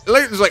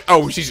 It's like,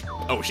 oh, she's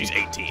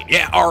 18.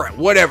 Yeah, alright,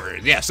 whatever.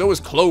 Yeah, so is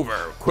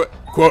Clover,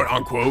 quote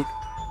unquote.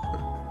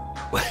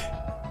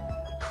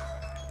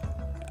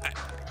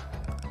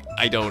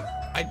 I don't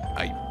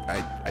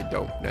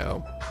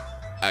know.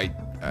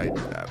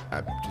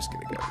 I'm just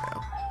gonna go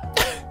now.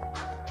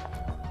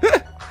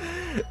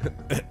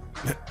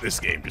 This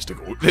game just took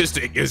a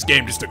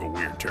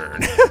weird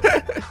turn.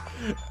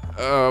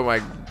 Oh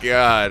my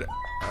god.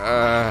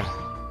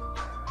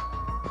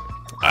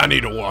 I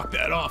need to walk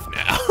that off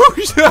now.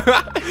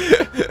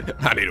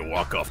 I need to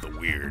walk off the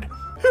weird.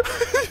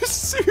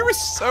 He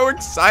was so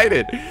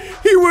excited.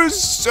 He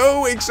was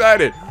so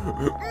excited.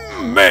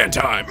 Man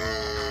time.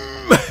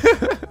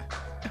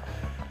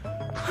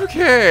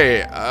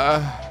 Okay.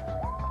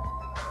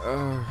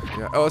 Oh,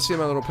 God. Oh, let's see how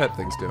my little pet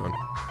thing's doing.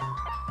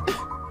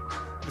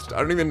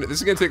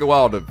 This is gonna take a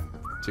while to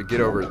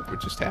get over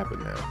what just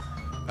happened now.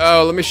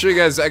 Oh, let me show you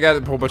guys. I got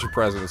a whole bunch of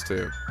presents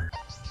too.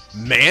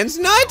 Man's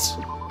nut?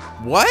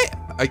 What?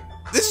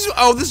 This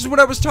is what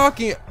I was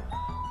talking.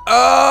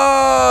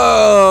 Oh.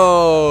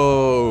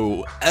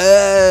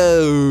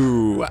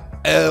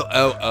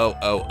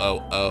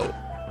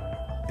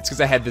 It's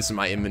because I had this in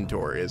my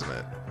inventory, isn't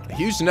it? A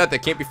huge nut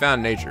that can't be found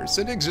in nature. It's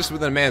said to exist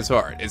within a man's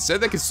heart. It's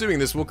said that consuming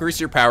this will increase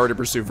your power to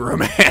pursue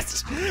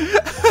romance.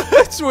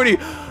 That's what he.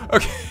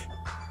 Okay.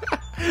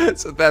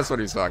 So that's what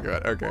he's talking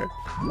about. Okay.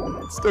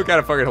 It's still kind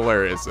of fucking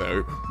hilarious,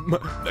 though.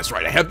 That's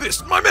right, I have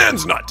this. My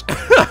man's nut.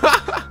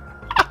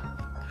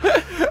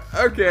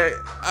 Okay,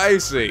 I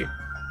see.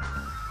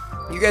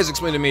 You guys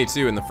explained to me,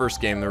 too, in the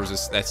first game, there was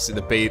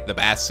the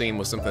bath scene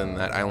was something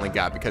that I only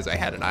got because I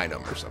had an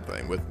item or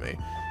something with me.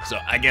 So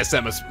I guess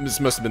this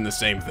must have been the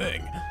same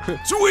thing.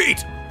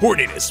 Sweet!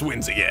 Horniness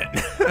wins again.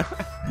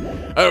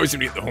 I always seem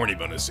to get the horny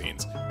bonus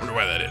scenes. Wonder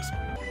why that is.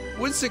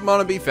 Would sick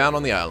Monobi found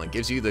on the island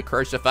gives you the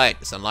courage to fight.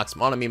 This unlocks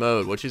Monomi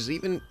mode, which is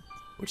even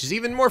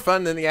more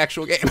fun than the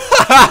actual game.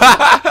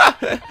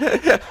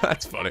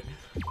 That's funny.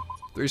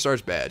 3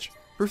 stars badge.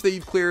 Proof that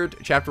you've cleared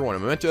chapter 1. A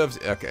memento of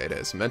it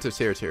is. Memento of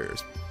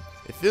Terrors.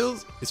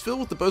 It's filled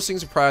with the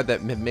boastings of pride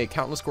that have made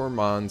countless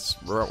gourmands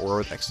roar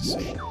with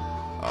ecstasy.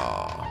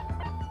 Aww.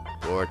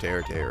 Poor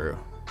Teru.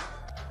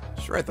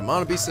 That's right, the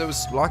Monobeast that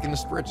was blocking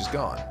this bridge is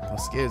gone. The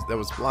skids that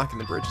was blocking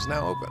the bridge is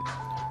now open.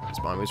 This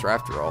Monobeast are,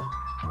 after all,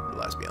 the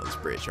last beyond this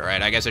bridge.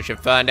 Alright, I guess I should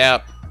find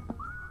out.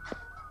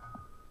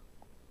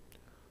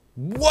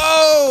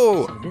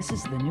 Whoa! So this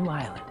is the new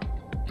island.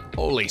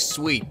 Holy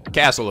sweet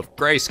castle of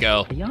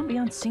Grayskull. The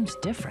ambiance seems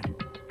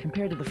different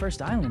compared to the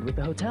first island with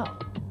the hotel.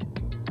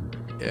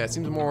 Yeah, it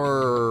seems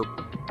more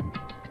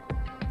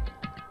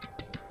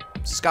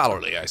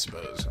scholarly, I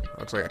suppose.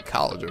 Looks like a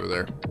college over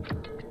there.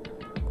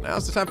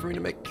 Now's the time for me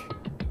to make.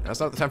 Now's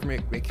not the time for me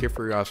to make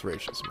careful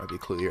observations. It might be a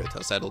clue here that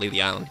tells us how to leave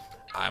the island.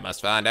 I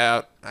must find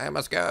out. I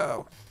must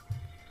go.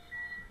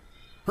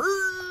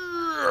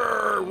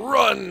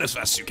 Run as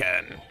fast as you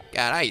can.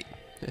 God,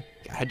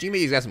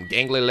 Hajime's got some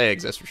gangly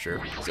legs, that's for sure.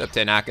 What's up,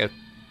 Tanaka?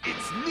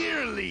 It's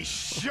nearly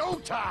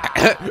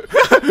showtime!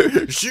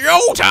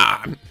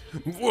 Showtime!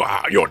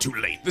 Wow, you're too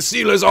late. The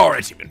seal has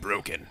already been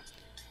broken.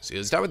 See,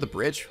 let's start with the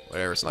bridge.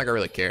 Whatever, it's not like I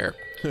really care.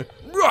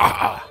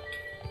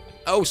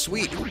 Oh,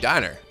 sweet. Ooh,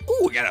 diner.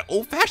 Ooh, we got an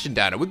old-fashioned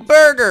diner with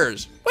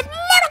burgers. With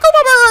NicoB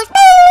burgers.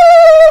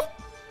 Woo!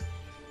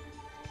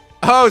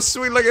 Oh,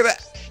 sweet, look at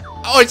that.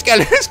 Oh, it's got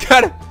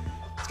a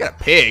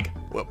pig.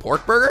 What,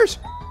 pork burgers?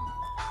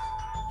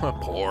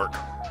 Pork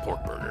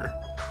burger.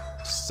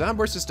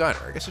 Soundburst is diner.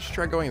 I guess I should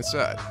try going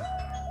inside.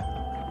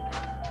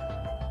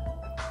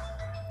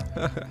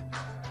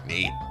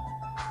 Neat.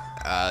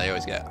 They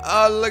always got.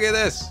 Oh, look at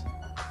this.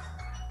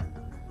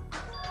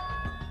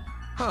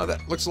 Huh,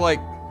 that looks like.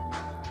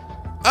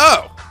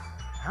 Oh!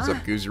 What's up,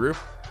 Guzuru?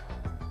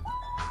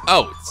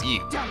 Oh, it's you.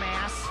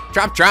 Dumbass.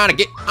 I'm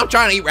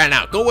trying to eat right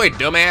now. Go away,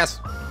 dumbass.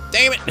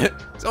 Damn it.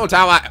 It's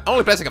the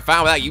only place I can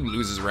find without you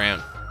losers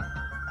around.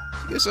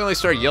 You just only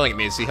started yelling at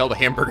me as he held a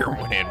hamburger in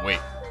one hand.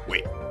 Wait,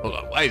 hold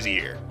on. Why is he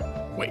here?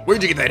 Wait,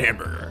 where'd you get that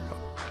hamburger?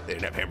 They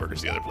didn't have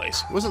hamburgers the other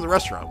place. It wasn't the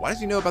restaurant. Why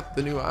does he know about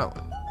the new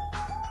island?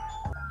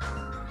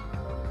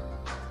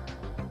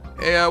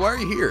 Hey, why are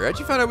you here? How'd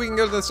you find out we can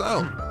go to this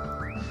island?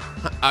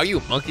 Are you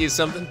a monkey or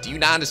something? Do you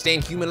not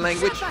understand human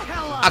language? Shut the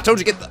hell up. I told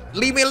you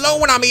leave me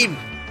alone when I'm eating.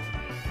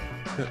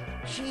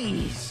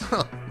 Jeez.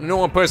 Huh. No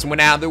one person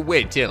went out of their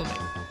way to tell me.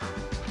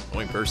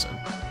 Only person.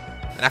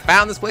 And I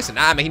found this place and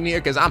I'm in here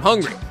because I'm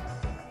hungry.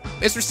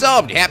 Mr.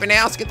 Sub, you happy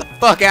now? Let's get the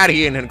fuck out of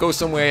here and then go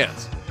somewhere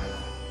else.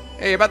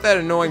 Hey, about that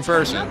annoying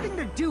person. Nothing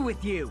to do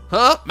with you.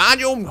 Huh? Mind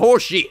your own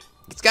horse shit.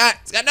 It's got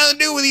nothing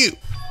to do with you.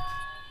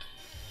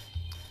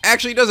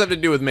 Actually, it does have to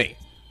do with me.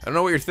 I don't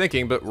know what you're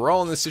thinking, but we're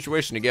all in this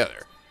situation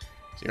together.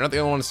 So you're not the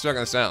only one stuck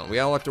on this island. We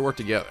all have to work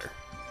together.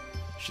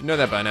 You should know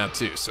that by now,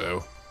 too,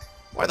 so...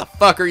 Why the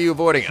fuck are you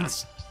avoiding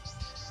us?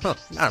 Huh,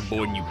 not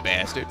avoiding you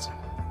bastards.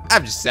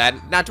 I've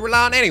decided not to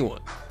rely on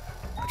anyone.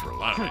 Not to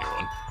rely on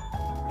anyone?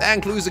 That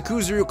includes the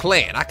Kuzuryu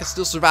clan. I can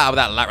still survive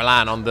without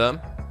relying on them.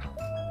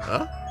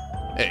 Huh?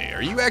 Hey,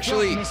 are you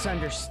actually... Don't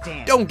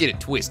misunderstand. Don't get it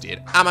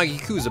twisted. I'm a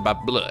Yakuza by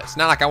blood. It's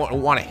not like I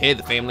want to head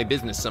the family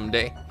business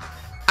someday.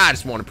 I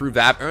just want to prove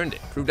that I've earned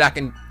it. Prove that I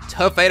can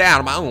tough it out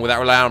on my own without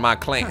relying on my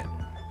clan.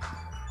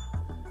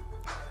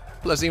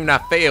 Plus, even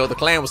if I fail, the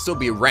clan will still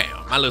be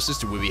around. My little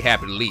sister would be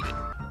happy to lead it.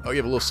 Oh, you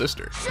have a little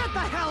sister. Shut the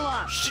hell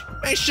up.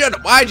 Man, shut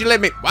up. Why'd you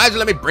let me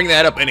bring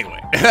that up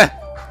anyway?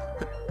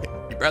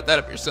 You brought that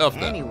up yourself,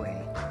 though.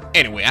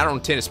 Anyway, I don't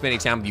intend to spend any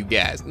time with you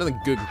guys. Nothing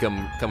good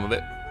can come of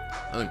it.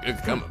 Nothing good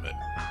can come of it.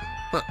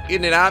 Huh,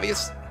 isn't it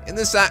obvious? In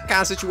this kind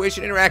of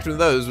situation, interacting with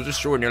those will just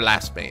shorten your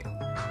lifespan.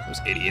 Those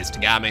idiots to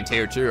guide my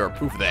territory are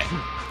proof of that.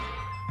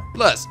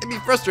 Plus, it'd be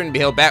frustrating to be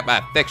held back by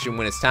affection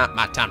when it's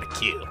my time to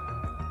kill.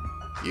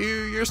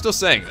 You're still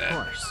saying that?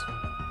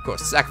 Of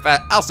course,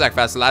 I'll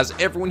sacrifice the lives of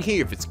everyone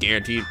here if it's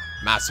guarantees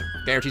my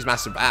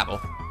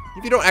survival.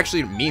 If you don't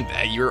actually mean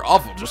that, you're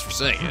awful just for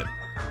saying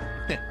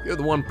it. You're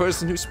the one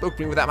person who spoke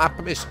to me without my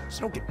permission,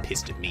 so don't get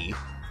pissed at me.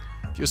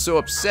 If you're so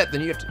upset, then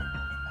you have to...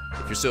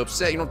 If you're so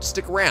upset, you don't have to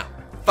stick around.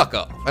 Fuck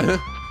up. What the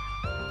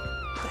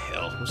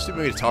hell? What's stupid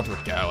way to talk to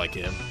a guy like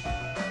him?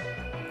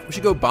 We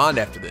should go bond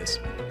after this.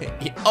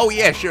 Oh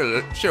yeah,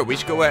 sure. We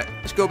should go.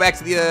 Let's go back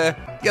to the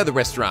other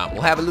restaurant.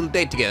 We'll have a little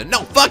date together.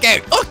 No, fuck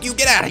out! Fuck you!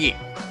 Get out of here!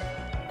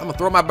 I'm gonna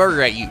throw my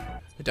burger at you.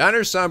 The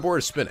diner's signboard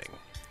is spinning.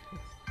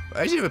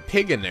 Why does he have a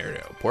pig in there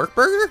though? Pork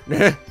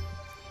burger?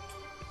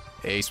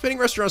 A spinning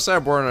restaurant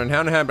signboard on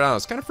How to Have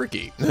Balance. Kind of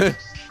freaky. Don't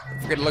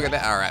forget to look at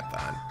that. All right,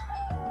 fine.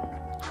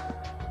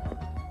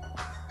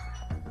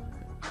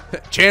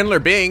 Chandler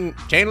Bing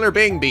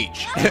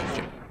Beach.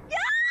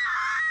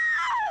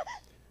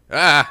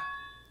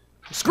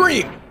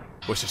 Scream!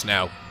 What's this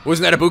now?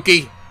 Wasn't that a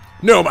Buki?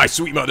 No, my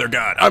sweet mother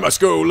god. I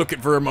must go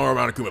looking for more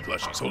Monokuma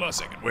plushies. Hold on a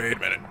second. Wait a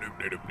minute.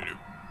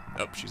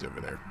 Oh, she's over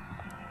there.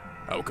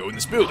 I'll go in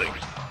this building.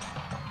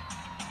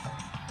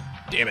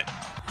 Damn it.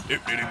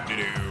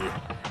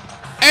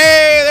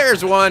 Hey,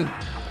 there's one.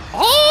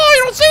 Oh,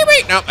 you don't see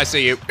me? Nope, I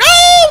see you.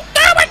 No,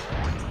 damn it!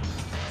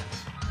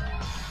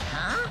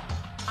 Huh?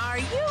 Are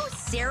you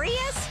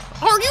serious?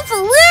 Are you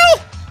for real?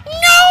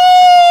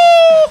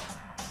 No!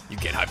 You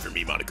can't hide from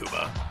me,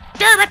 Monokuma.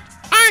 Damn it!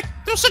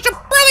 There's such a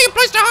brilliant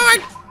place to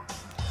hide!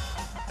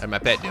 How's my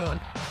pet doing?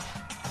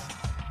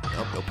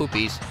 Nope, no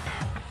poopies.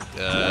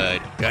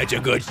 Good. That's a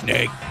good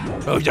snake.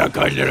 Who's a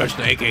good little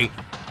snakey?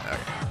 Okay.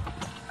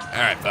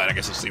 Alright, fine. I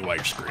guess I'll see why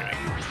you're screaming.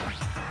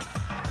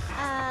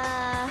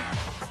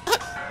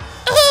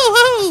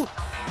 Oh!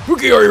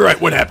 Pookie, are you right?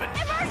 What happened?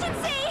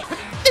 Emergency!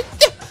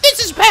 This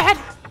is bad!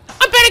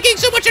 I'm panicking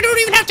so much I don't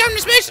even have time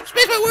to space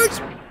my words!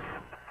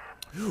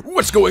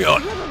 What's going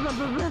on?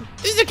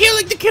 This is the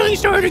killing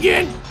started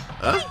again!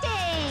 Huh?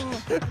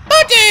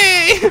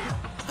 Bunting!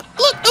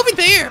 Look, over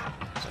there!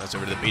 So that's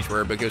over to the beach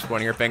where Biko's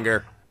pointing her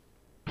finger.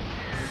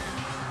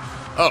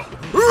 Oh.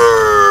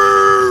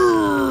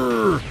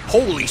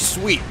 Holy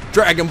sweet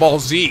Dragon Ball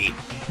Z.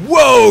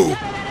 Whoa!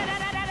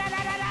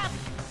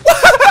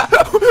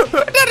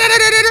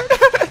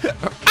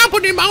 I'm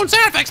putting in my own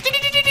sound effects.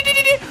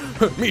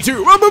 Me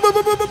too.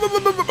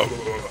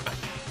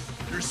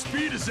 Your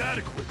speed is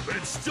adequate, but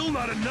it's still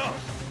not enough.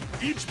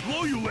 Each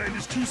blow you land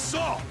is too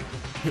soft.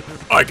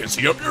 I can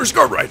see up your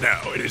skirt right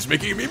now. It is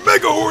making me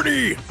mega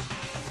horny.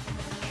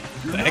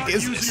 You're The heck not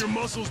is using this? your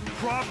muscles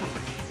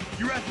properly.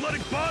 Your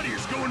athletic body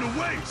is going to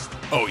waste.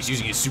 Oh, he's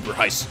using his super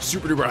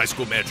duper high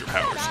school manager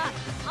powers.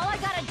 All I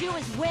gotta do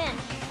is win.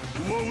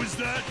 What was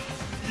that?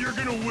 You're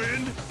gonna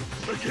win?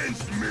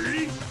 Against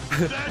me?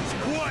 That's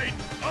quite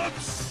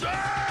absurd!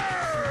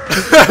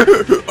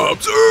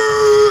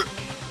 Absurd!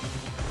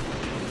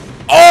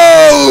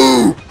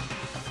 Oh!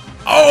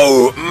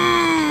 Oh!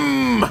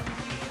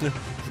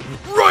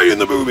 Right in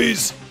the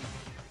boobies!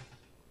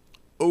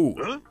 Oh.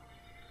 Huh?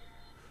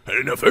 Had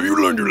enough. Have you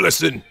learned your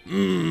lesson?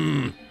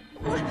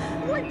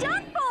 We're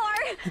done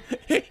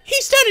for! He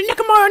He's done it!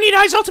 Nakamura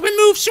Nidai's ultimate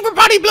move, Super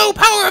Body Blow,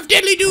 Power of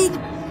Deadly Doom!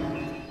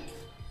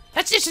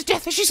 That's just his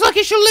death. If she's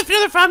lucky, she'll live for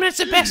another 5 minutes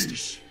at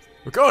best.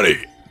 Connie,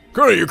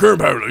 your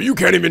current power level, you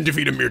can't even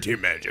defeat a mere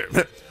team manager.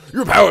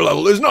 Your power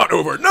level is not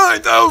over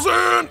 9,000!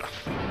 What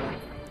are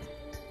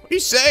you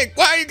saying?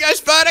 Why are you guys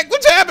fighting?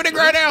 What's happening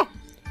right now?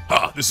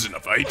 Ha, this isn't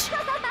a fight.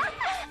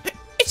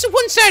 It's a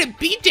one-sided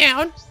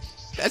beatdown.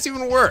 That's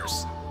even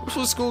worse. This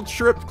was a school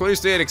trip. Clearly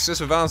stated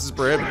excessive violence is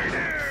prohibited.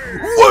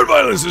 What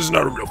violence is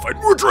not a real fight?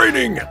 We're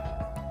training!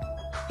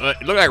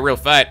 It looked like a real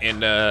fight,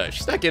 and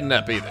she's not getting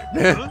up either.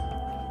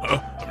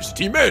 I'm just a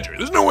team manager.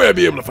 There's no way I'd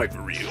be able to fight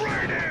for real.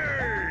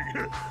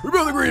 We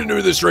both agreed to do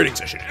this training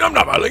session, and I'm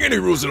not violating any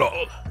rules at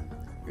all.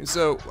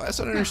 So, why is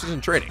someone interested in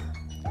training?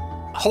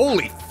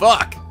 Holy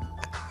fuck!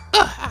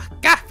 I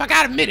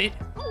gotta admit it.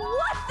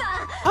 What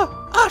the?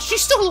 Oh,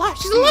 she's still alive.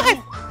 She's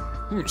alive.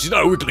 She's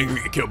not a weakling who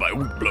can get killed by a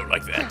weak blow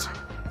like that.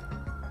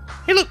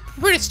 He looked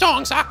pretty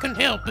strong, so I couldn't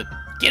help but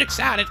get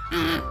excited.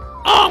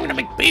 Oh, I'm gonna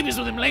make babies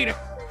with him later.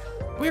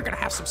 We're gonna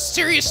have some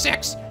serious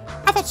sex.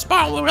 I thought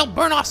sparring would help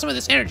burn off some of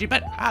this energy,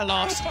 but I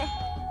lost.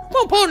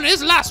 More important,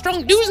 there's a lot of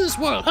strong dudes in this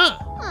world, huh?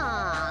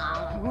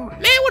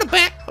 Aww. Man,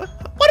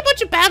 what a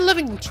bunch of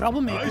bad-loving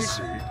troublemakers.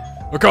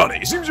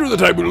 Akane, it seems you're the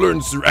type who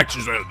learns through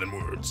actions rather than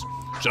words.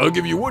 So I'll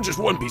give you just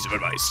one piece of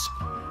advice.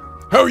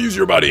 How you use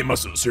your body and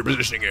muscles, your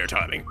positioning, and your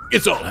timing.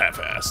 It's all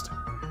half-assed.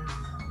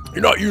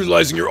 You're not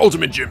utilizing your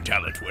ultimate gym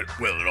talent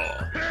well at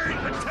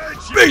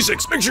all.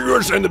 Basics! Make sure you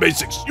understand the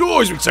basics. You'll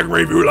always be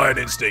second-rate if you rely on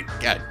instinct.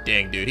 God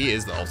dang, dude, he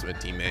is the ultimate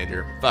team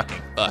manager.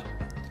 Fucking fuck.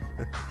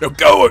 Now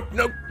go!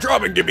 No,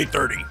 drop and give me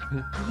 30.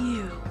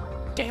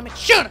 Damn it,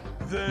 shut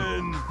up.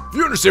 Then... If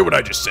you understand what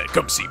I just said,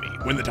 come see me.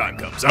 When the time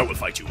comes, I will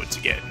fight you once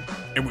again.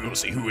 And we will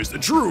see who is the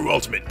true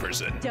ultimate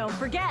person. Don't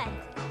forget.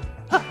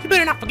 You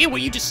better not forget what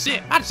you just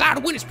said. My desire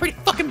to win is pretty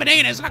fucking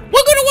bananas. Like,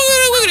 we're gonna.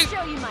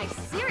 Show you my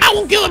serious I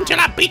won't kill him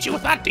till I beat you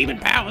with my demon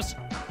powers.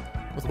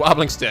 With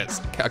wobbling steps,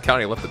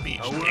 County left the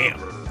beach. Damn.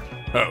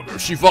 However,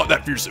 she fought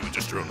that fiercely with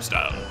just her own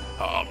style.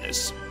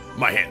 Calmness.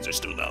 My hands are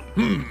still numb.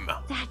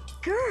 That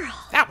girl.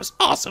 That was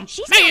awesome.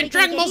 She's Man, probably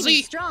Dragon gonna Ball get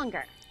even Z.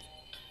 stronger.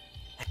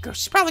 That girl,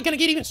 she's probably gonna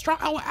get even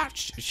stronger. Oh,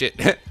 ouch. Shit.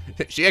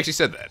 She actually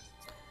said that.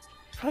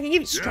 She's probably gonna get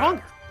even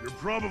stronger. You're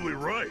probably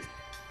right.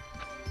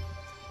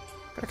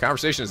 What kind of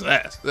conversation is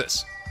that?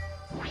 This.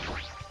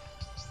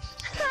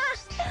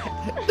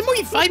 The more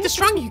you fight, the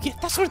stronger you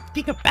get. That's what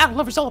being a battle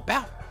lover is all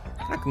about. What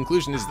kind of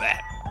conclusion is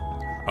that?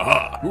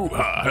 Aha! Ooh,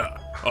 ha, ha.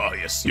 Oh,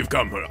 yes, you've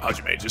come,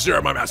 Hajime, to stare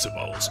at my massive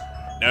balls.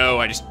 No,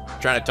 I just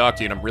trying to talk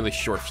to you and I'm really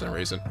short for some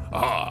reason.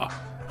 Ah.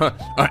 Huh.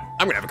 Alright,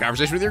 I'm gonna have a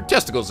conversation with your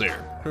testicles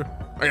here.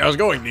 Hey, how's it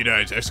going,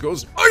 Nidai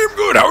testicles? I am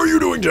good! How are you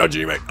doing,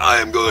 Hajime?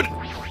 I am good!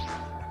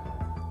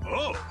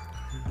 Oh.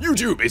 You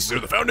too, bases are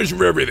the foundation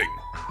for everything.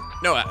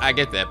 No, I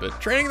get that, but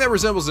training that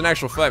resembles an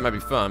actual fight might be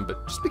fun,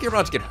 but just be careful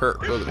not to get hurt,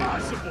 both of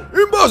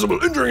you.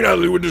 Impossible! Injuring an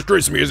athlete would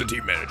disgrace me as a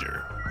team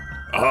manager.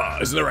 Ah,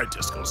 isn't that right,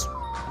 testicles?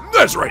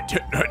 That's right,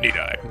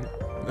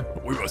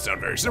 Nidai. We both sound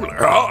very similar.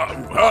 Ha,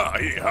 ooh, ha,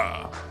 hee,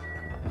 ha.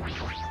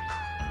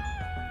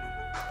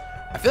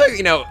 I feel like,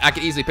 you know, I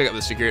could easily pick up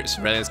the security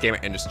surveillance camera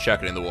and just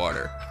chuck it in the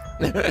water.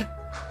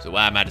 So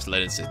why am I just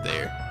letting it sit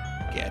there?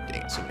 God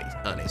dang it, so many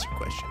unanswered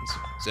questions.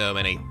 So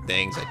many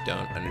things I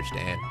don't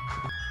understand.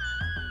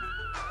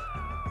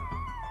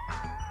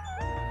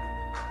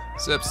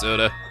 What's up,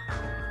 Soda?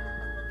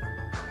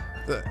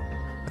 I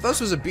thought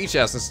this was a beach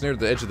house that's near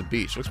the edge of the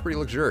beach. Looks pretty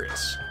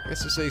luxurious. I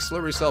guess it's a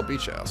celebrity-style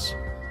beach house.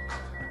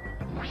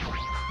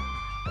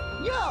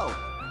 Yo!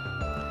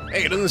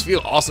 Hey, doesn't this feel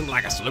awesome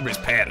like a celebrity's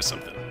pad or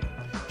something?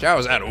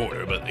 Shower's out of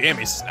order, but the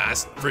ambience is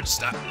nice. The fridge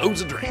stocked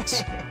loads of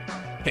drinks.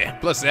 Yeah,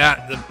 plus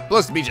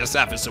the beach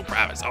outside feels so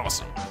private. It's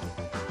awesome.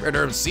 Compared to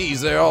urban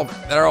seas, that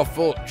are all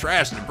full of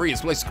trash and debris.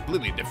 This place is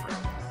completely different.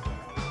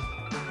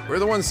 We're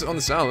the ones on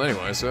this island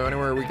anyway, so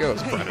anywhere we go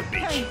is a private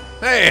beach.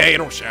 Hey,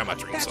 don't share my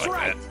drinks like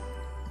that.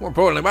 More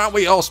importantly, why don't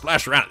we all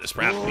splash around at this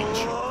private beach?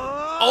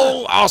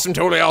 Oh, awesome,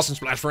 totally awesome.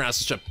 Splash around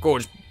such a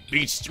gorgeous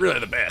beach. It's really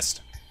the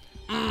best.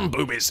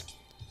 Boobies.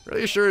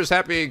 Really sure his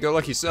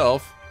happy-go-lucky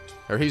self,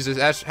 or he's his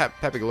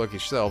happy-go-lucky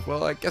self.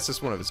 Well, I guess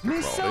it's one of his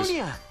good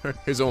qualities.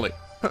 His only.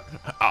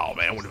 Oh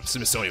man, I wonder if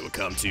Miss Sonia would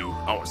come too.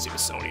 I want to see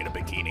Miss Sonia in a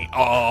bikini.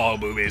 Oh,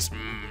 boobies.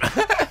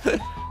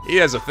 He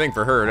has a thing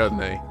for her, doesn't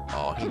he?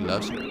 Oh, he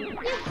loves her.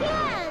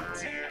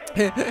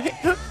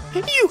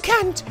 You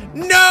can't!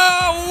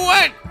 No!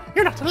 What?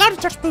 You're not allowed to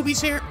touch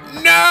boobies here.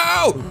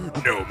 No!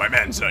 No, my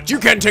man's not. You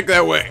can't take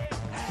that away.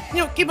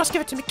 You must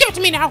give it to me. Give it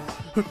to me now!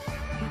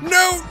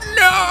 No!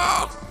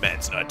 No!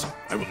 Man's nut.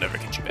 I will never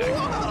get you back.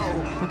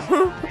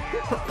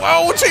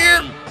 Whoa, what's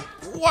here?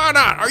 Why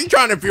not? Are you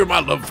trying to feel my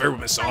love affair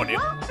with Miss Sonia?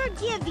 I won't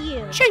forgive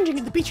you. Changing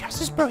in the beach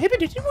house is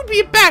prohibited. It would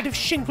be bad if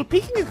shameful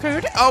peeking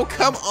occurred. Oh,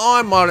 come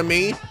on, mon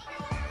ami.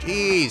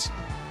 Jeez.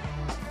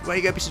 Why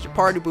you gotta be such a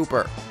party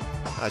pooper?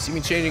 See,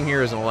 me changing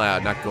here isn't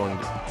allowed. Not going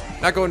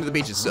to the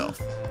beach itself.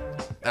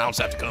 I'll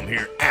just have to come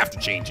here after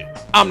changing.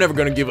 I'm never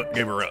gonna give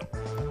her up.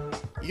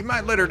 You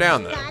might let her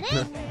down though. Got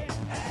it?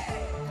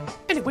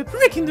 Anyway,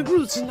 breaking the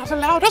rules is not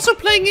allowed. Also,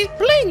 playing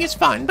is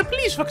fine, but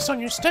please focus on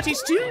your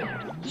studies too.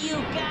 You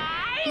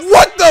guys?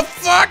 What the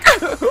fuck?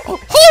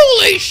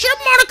 Holy shit,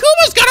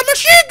 Monokuma's got a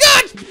machine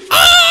gun!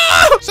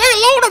 Ah! Say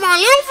hello to my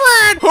little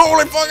friend!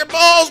 Holy fucking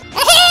balls!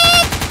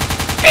 Ah!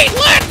 Eat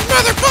lead,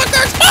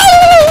 motherfuckers!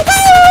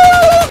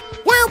 Oh!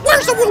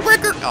 Where's the rule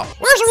breaker? Oh.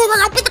 Where's the rule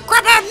breaker? I'll beat the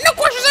crap out of him. No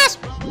questions asked!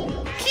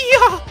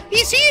 Yeah,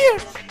 he's here!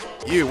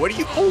 You, what are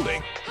you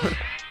holding?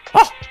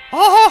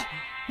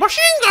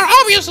 Machine gun,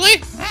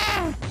 obviously!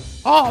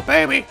 Oh,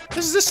 baby.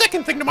 This is the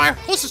second thing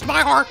closest to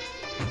my heart.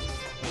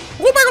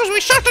 Rule breakers will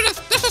be shot to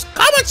death. This is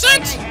common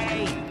sense!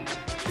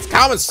 It's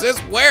common sense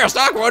where? It's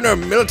not under a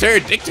military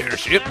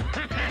dictatorship.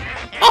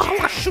 Oh, I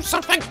want to shoot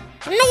something.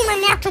 I know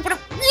I'm not to, but I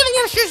really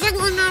want to shoot something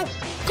right now.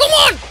 Come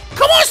on,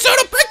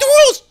 Soda, break the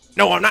rules!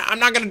 No, I'm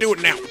not gonna do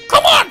it now.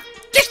 Come on!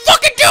 Just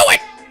fucking do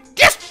it!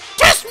 Just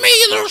test me,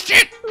 you little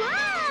shit!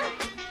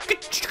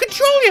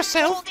 Control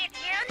yourself!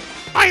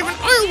 I have an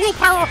iron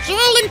willpower, so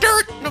I'll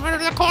endure it, no matter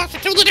the cost,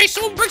 until the day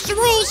someone breaks the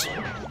rules!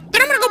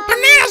 Then I'm gonna go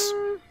bananas!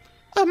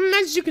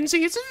 As you can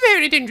see, it's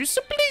very dangerous,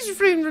 so please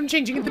refrain from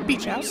changing at the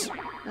beach house.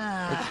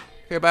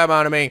 Okay, bye,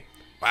 Monami.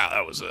 Wow,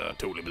 that was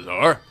totally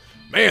bizarre.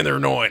 Man, they're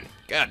annoying.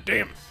 God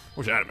damn.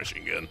 Wish I had a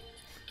machine gun.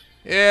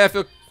 Yeah, I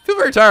feel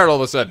very tired all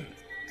of a sudden.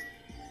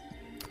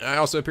 I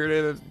also appear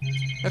to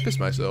have pissed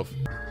myself.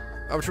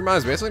 Oh, which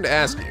reminds me, I have something to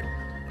ask you.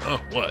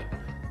 Oh, what?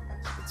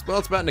 It's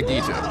about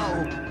Nagito.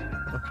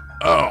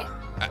 Oh,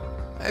 I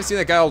haven't seen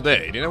that guy all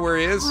day. Do you know where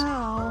he is?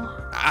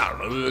 I don't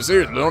know.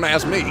 Seriously, don't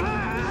ask me.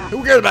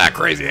 Who cares about a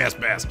crazy-ass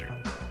bastard?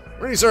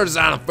 When he started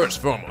designing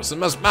first and foremost, it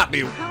might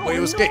be a way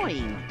to escape.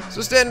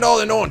 So stand and all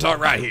the annoying talk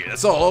right here.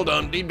 That's all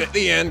done.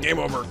 The end. Game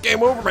over.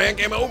 Game over, man.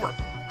 Game over.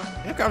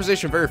 He had a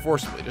conversation very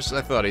forcibly, just as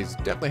I thought. He's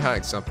definitely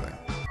hiding something.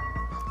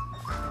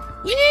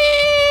 Woo-hoo!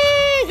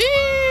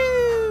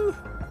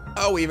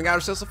 Oh, we even got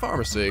ourselves a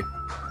pharmacy.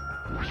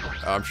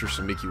 Oh, I'm sure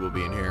Sumiki will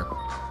be in here.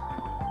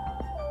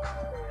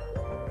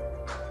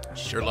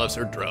 She sure loves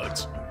her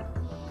drugs.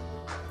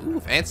 Ooh,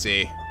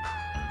 fancy.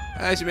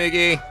 Hi,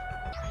 Sumiki.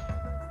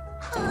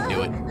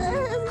 Knew it.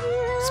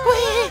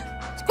 Squee!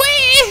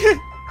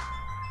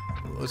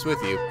 What's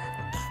with you?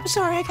 I'm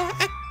sorry, I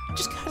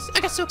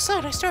got so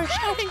excited I started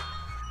shouting.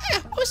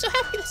 I was so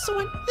happy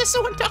that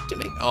someone talked to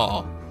me.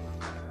 Oh.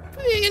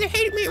 They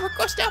hated me or were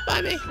grossed out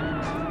by me.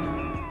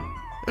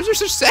 Those are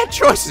such sad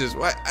choices.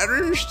 Why? I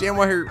don't understand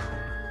why her.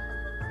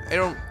 I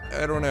don't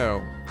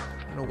know.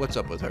 I don't know what's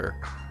up with her.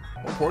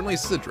 More importantly,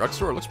 this is a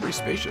drugstore. It looks pretty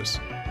spacious.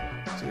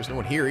 So there's no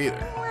one here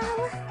either.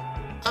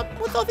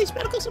 With all these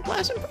medical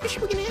supplies, I'm pretty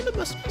sure we can handle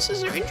most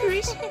illnesses or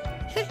injuries.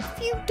 If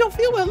you don't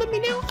feel well, let me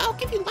know. I'll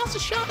give you lots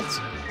of shots.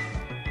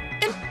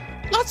 And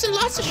lots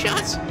of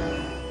shots.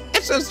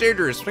 That sounds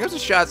dangerous. When it comes to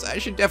shots, I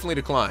should definitely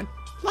decline.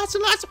 Lots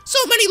and lots. So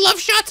many love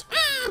shots.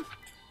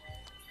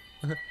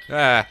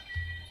 Ah.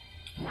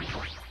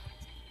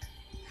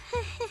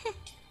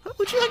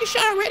 Would you like a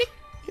shot already?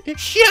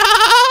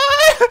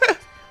 Shot!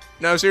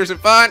 No, seriously,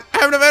 fine. I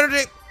have enough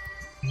energy.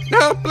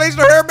 No, please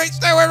don't hurt me.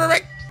 Stay away from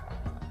me.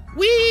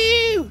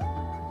 Woo!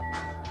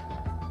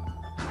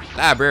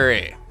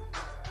 Library.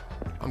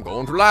 I'm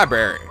going to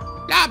library.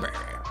 Library.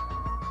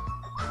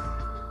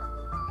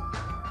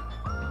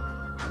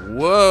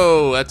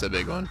 Whoa, that's a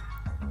big one.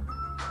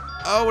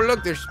 Oh,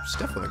 look, there's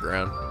stuff on the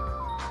ground.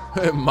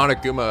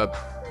 Monokuma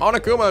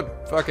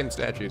fucking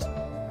statues.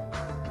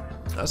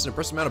 That's an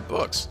impressive amount of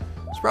books.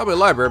 It's probably a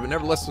library, but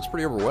nevertheless looks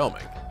pretty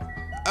overwhelming.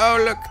 Oh,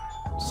 look,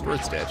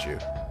 destroyed statue.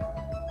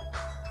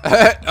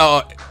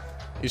 Oh,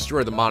 he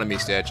destroyed the Monami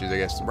statues, I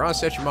guess. The bronze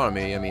statue of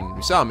Monami, I mean,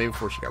 we saw me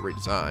before she got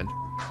redesigned.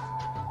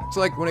 It's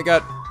like when it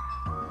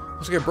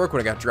broke when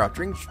it got dropped.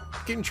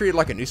 Getting treated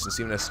like a nuisance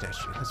even as a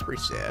statue. That's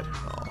pretty sad.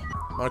 Oh,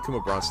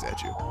 Monokuma bronze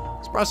statue.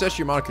 This bronze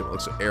statue of Monokuma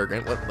looks so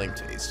arrogant. Let Link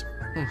taste.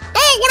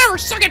 Oh, whatever,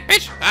 suck it,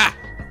 bitch! Ah,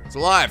 it's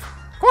alive.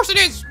 Of course it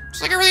is,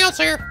 just like everything else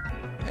here.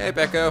 Hey,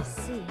 Becco.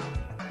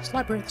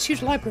 This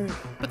huge library,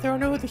 but there are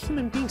no other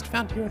human beings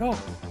found here at all.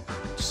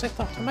 Just I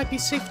thought, it might be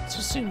safe to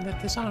assume that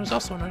this island is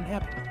also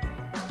uninhabited.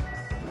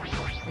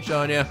 Hey,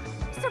 Shania.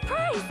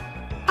 Surprise!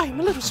 I am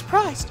a little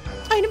surprised.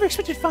 I never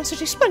expected to find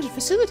such a splendid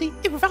facility.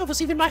 It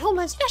rivals even my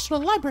homeland's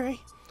national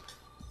library.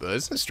 But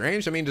isn't it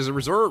strange? I mean, does a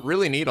resort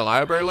really need a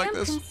library like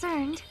this? I'm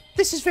concerned.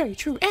 This is very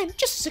true, and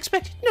just as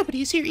expected,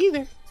 nobody is here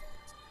either.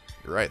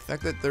 You're right. The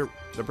fact that they're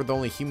the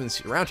only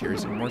humans around here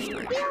is even more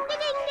strange.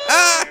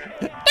 Ah!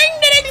 Ding,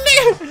 ding,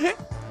 ding, ding!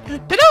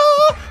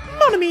 Ta-da!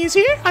 Monami is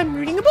here. I'm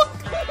reading a book.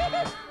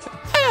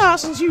 Ah,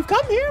 since you've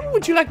come here,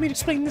 would you like me to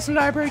explain this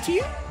library to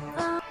you?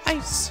 I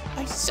see.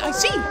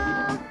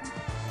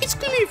 It's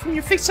clear from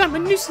your face I'm a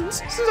nuisance.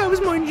 Since I was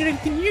more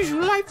energetic than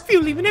usual, I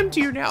feel even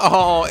emptier now.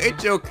 Oh,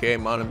 it's okay,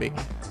 Monami.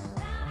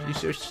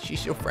 She's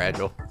so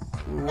fragile.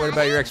 What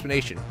about your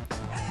explanation?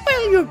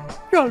 Well, you're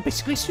all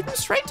basically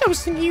students, right? I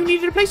was thinking you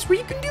needed a place where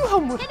you can do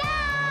homework.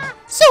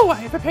 So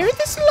I prepared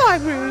this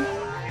library.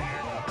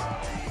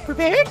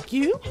 Prepared?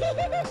 You?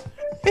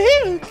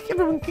 Well,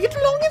 everyone can get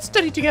along and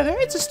study together.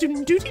 It's a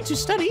student duty to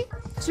study.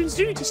 Student's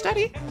duty to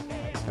study.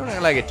 Don't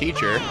act like a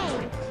teacher.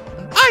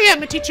 I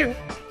am a teacher.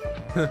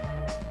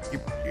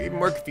 You're even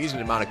more confusing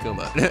than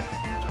Monokuma.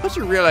 What's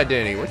your real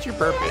identity? What's your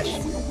purpose?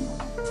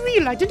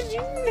 Real identity?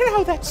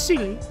 No, that's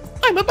silly.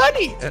 I'm a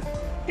bunny.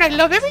 I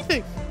love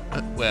everything.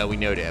 Well, we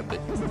know that, but...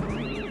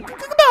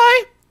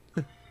 Goodbye.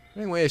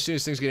 Anyway, as soon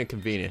as things get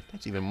inconvenient,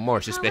 that's even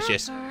more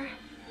suspicious. However,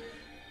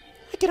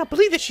 I cannot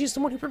believe that she is the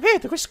one who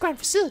prepared the Risk Grind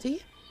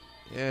facility.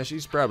 Yeah,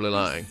 she's probably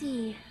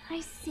lying.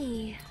 I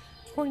see.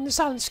 According to the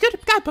Silent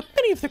Guidebook,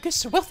 many of their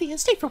guests are wealthy and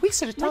stay for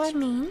weeks at a time. Which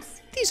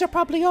means? These are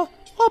probably all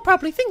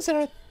probably things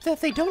that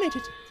they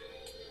donated.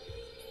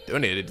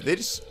 Donated? Did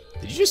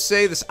you just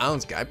say this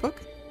island's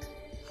guidebook?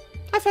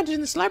 I found it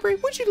in this library.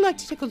 Would you like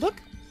to take a look?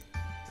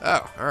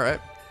 Oh, alright.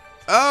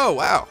 Oh,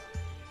 wow.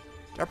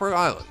 Jabberwock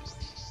Island.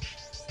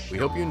 We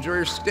hope you enjoy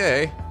your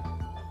stay.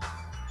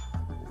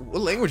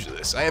 What language is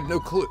this? I have no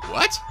clue.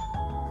 What?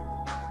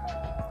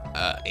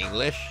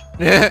 English?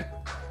 Then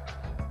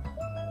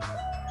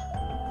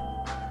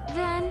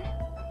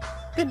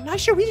I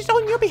shall read it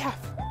on your behalf.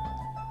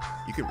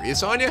 You can read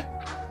this on you?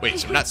 Wait,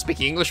 so we're not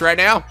speaking English right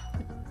now?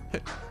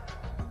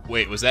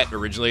 Wait, was that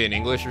originally in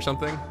English or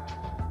something?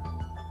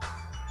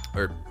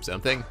 Or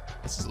something?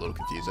 This is a little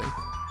confusing.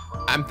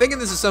 I'm thinking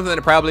this is something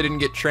that probably didn't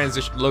get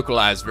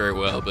localized very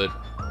well, but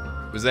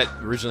was that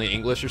originally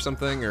English or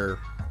something, or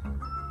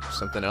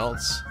something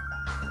else?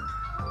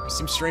 It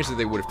seems strange that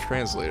they would have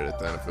translated it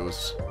then if it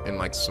was in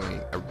like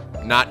some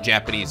not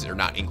Japanese or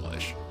not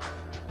English.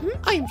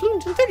 I am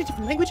fluent in 30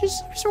 different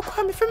languages. There's a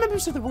requirement for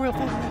members of the royal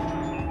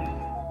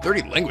family.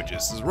 30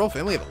 languages? Does the royal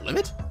family have a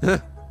limit?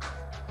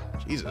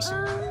 Jesus.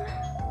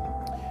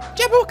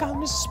 Jabberwock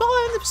Island is a small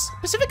island of the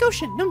Pacific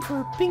Ocean, known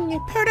for being a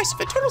paradise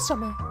of eternal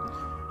summer.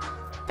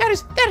 That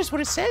is what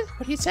it says.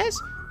 What he says.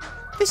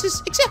 This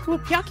is exactly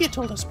what Pyakia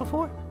told us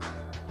before.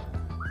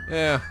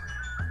 Yeah.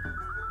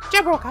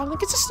 Jabberwock Island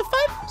consists of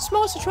 5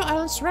 small central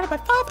islands surrounded by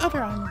 5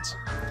 other islands.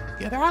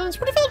 The other islands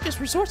were developed as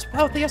resorts,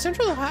 while the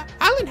central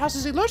island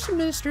houses a large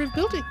administrative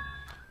building.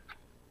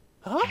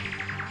 Huh?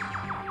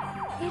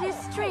 It is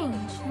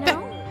strange, no?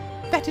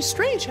 That is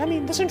strange. I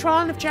mean, the central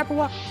island of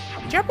Jabberwock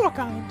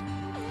Island.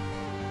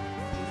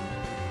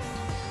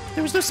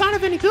 There was no sign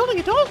of any building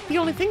at all. The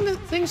only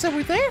things that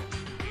were there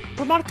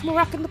were Monokuma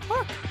Rock in the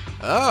park.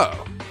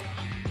 Oh.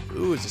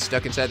 Ooh, is it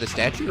stuck inside the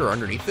statue or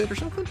underneath it or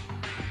something?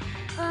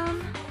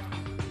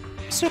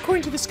 So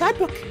according to this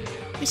guidebook,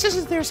 it says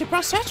that there's a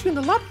bronze statue in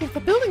the lobby of the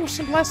building which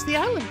symbolizes the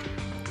island.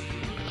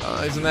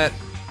 Isn't that...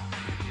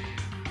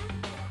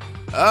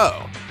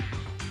 Oh.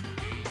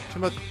 Are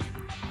you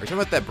talking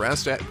about that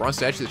bronze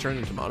statue that turned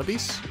into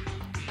Monobeast?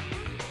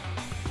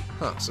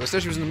 Huh, so the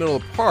statue was in the middle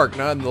of the park,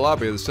 not in the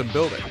lobby of some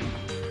building.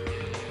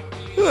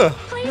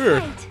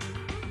 Weird.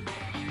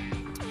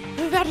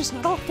 That is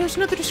not all. There's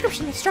another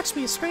description that strikes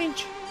me as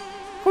strange.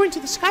 According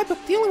to the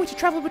Skybook, the only way to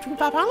travel between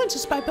 5 islands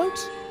is by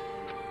boat.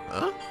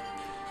 Huh?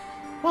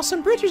 While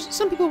some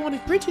people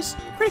wanted bridges,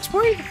 critics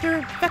worry that their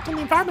effect on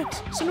the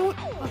environment, none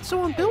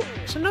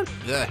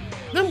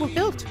were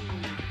built.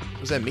 What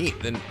does that mean?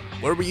 Then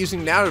what are we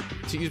using now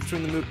to use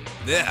between the move?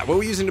 What are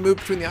we using to move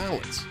between the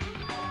islands?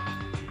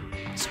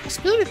 It's a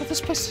possibility that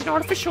this place is an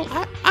artificial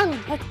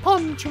island, like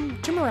Palm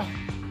Jumeirah.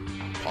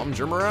 Palm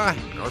Jumeirah?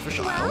 An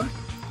artificial island?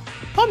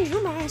 Palm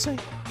Jumeirah is a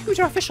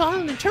huge artificial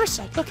island in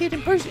Turside, located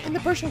in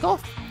the Persian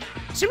Gulf.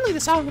 Similarly,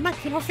 this island might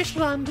be an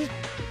artificial island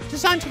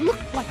designed to look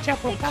like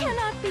Jabberwock Island.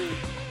 Cannot be.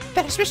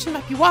 That especially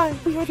might be why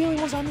we are the only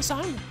ones on this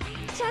island.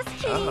 Just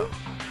kidding.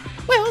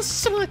 Well,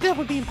 something like that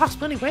would be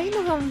impossible anyway.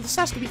 No one this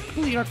has to be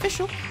completely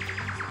artificial.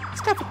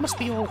 This graphic must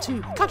be old too.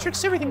 It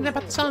contradicts everything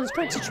about this island's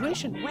current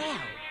situation. Well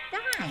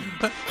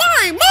done.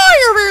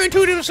 You're very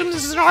intuitive. Assuming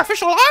this is an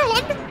artificial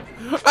island.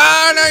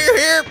 Ah, now you're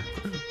here.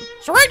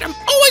 It's right. I'm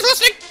always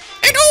listening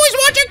and always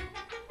watching.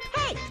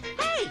 Hey!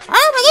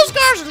 However, those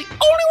guys are the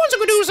only ones who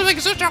can do something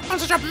on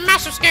such a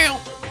massive scale.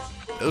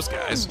 Those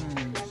guys.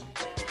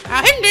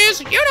 Hidden is,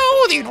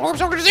 the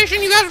enormous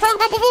organization you guys were talking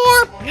about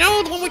before.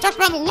 The one we talked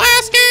about in the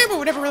last game, but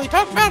we never really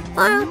talked about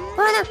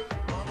further.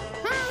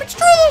 It's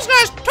true, those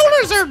guys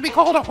totally deserve to be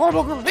called a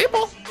horrible group of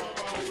people.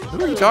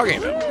 Who are you talking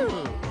about?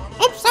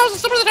 Oops, that was the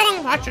slip of the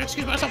tongue. I should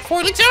excuse myself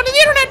before it leaks out to the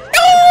internet.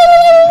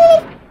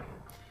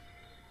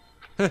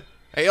 No!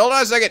 Hey, hold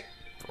on a second.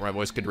 Before my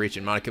voice could reach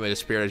and Monokuma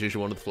disappeared as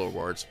usual into the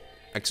floorboards.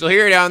 I can still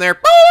hear you down there.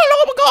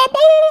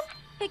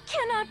 It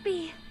cannot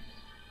be.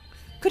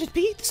 Could it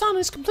be? This island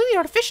is completely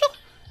artificial?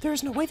 There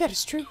is no way that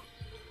is true.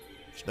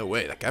 There's no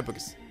way. That guidebook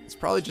is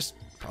probably just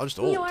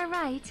old. You are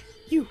right.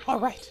 You are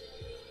right.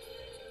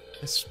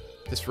 That's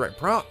right.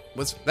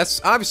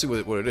 That's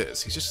obviously what it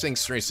is. He's just saying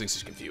strange things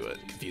to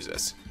confuse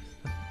us.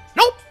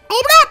 Nope,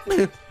 I'm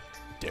not.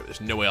 Damn,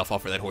 there's no way I'll fall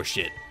for that horse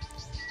shit.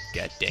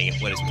 God dang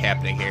it, what is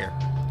happening here?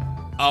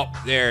 Oh,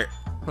 there.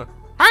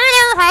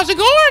 Hi there, how's it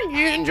going?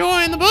 You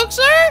enjoying the book,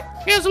 sir?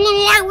 Here's a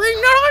little light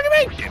reading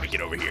on me. Damn it, get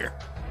over here.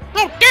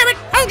 Oh, damn it,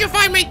 how'd you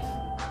find me?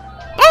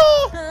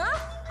 Oh! Huh?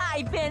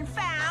 I've been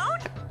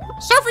found?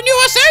 Surfing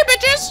USA,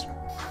 bitches!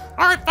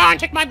 Alright, fine,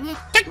 take my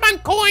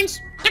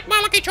coins, take my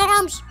lucky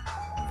charms.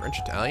 French,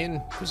 Italian,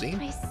 cuisine?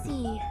 I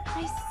see.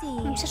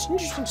 Such an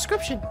interesting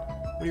description.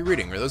 What are you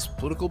reading? Are those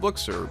political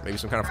books or maybe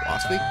some kind of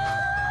philosophy?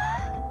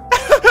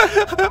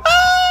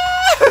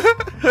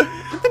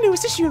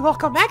 newest issue of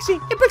All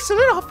magazine. It breaks the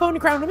lid off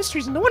phonograph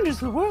mysteries and the wonders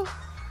of the world.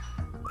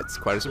 That's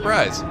quite a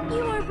surprise.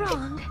 You are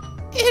wrong.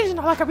 It is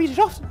not like I read it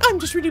often. I'm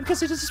just reading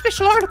because it is a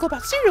special article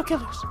about serial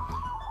killers.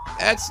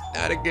 That's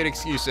not a good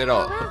excuse at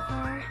all.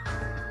 However,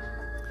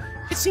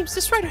 It seems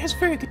this writer has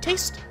very good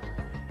taste.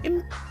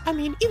 I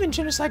mean, even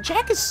Genocide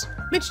Jack is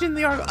mentioned in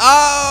the article.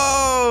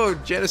 Oh,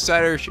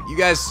 Genocider. You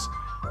guys,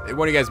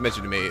 one of you guys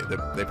mentioned to me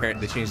that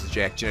they changed the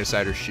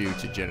Genocider shoe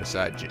to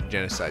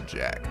Genocide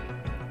Jack.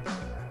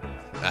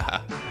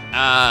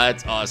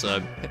 That's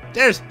awesome.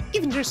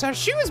 Even Genocide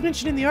Shoe is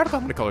mentioned in the article.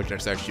 I'm gonna call her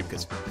Genocide shoe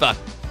because fuck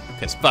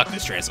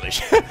this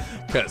translation.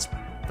 Because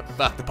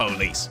fuck the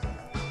police.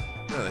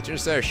 No, the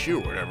Genocide shoe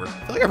or whatever. I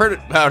feel like I've heard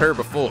about her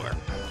before.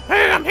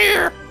 Hey, I'm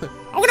here.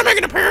 I'm gonna make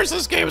an appearance in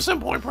this game at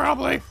some point,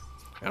 probably.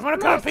 I'm gonna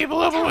cut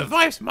people over with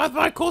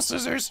my cool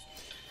scissors.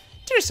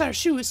 Genocide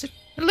Shoe is an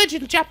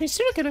alleged Japanese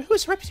serial killer who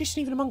has a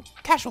reputation even among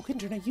casual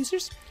internet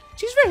users.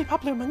 She's very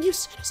popular among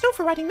youth and is known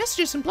for writing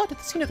messages in blood at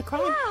the scene of the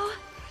crime. wow.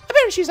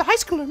 Apparently she's a high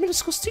school or middle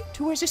school student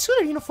who wears a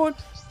sailor uniform.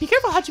 Be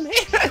careful,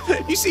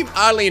 Hajime. You seem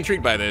oddly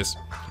intrigued by this.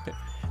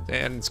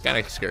 And it's kind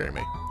of scaring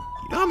me.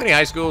 You know how many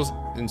high schools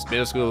and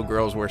middle school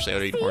girls wear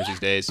sailor uniforms these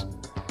days?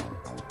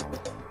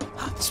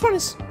 This one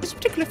is a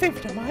particular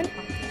favorite of mine.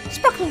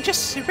 Sparkling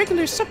Justice is a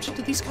regular subject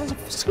of these kinds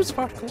of exclusive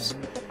articles.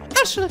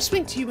 I shall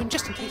explain to you in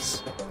just in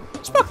case.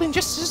 Sparkling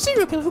Justice is a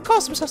serial killer who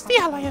calls himself the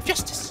ally of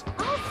justice.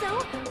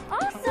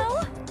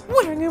 Also,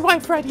 Wearing a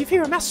wide variety of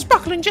hero masks,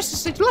 Sparkling Justice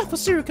is a delightful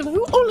serial killer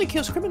who only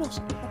kills criminals.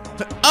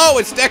 Oh,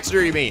 it's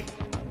Dexter, you mean?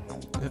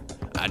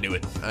 I knew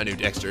it. I knew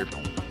Dexter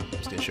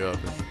just didn't show up.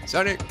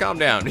 Sonia, calm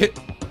down.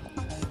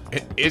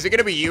 Is it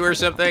gonna be you or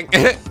something?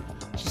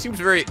 She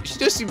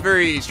does seem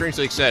very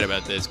strangely excited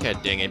about this.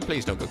 God dang it.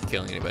 Please don't go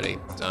killing anybody,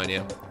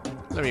 Sonia.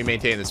 Let me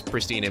maintain this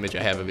pristine image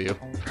I have of you.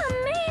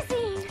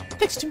 amazing.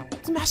 Thanks to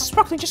the mask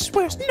Sparkling Justice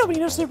wears, nobody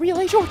knows their real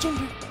age or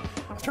gender.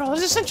 After all, it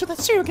is essential that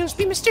serial killers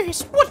be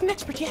mysterious. What an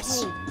expert,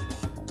 yes.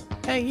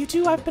 Hey, you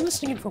two, I've been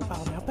listening in for a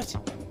while now, but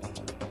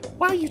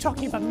why are you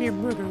talking about mere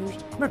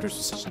murders with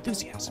such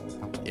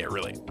enthusiasm? Yeah,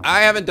 really.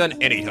 I haven't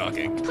done any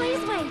talking. Please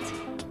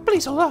wait.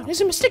 Please hold on.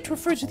 It's a mistake to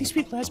refer to these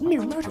people as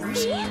mere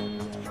murderers.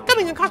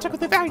 Coming in contact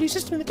with a value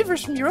system that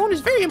differs from your own is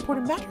a very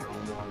important matter.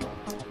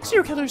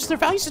 Serial killers, their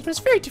value system is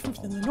very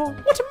different than the norm.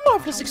 What a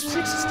marvelous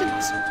existence.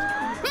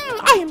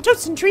 I am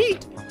totes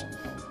intrigued.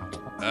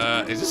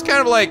 Is this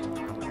kind of like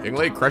young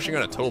lady crushing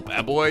on a total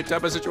bad boy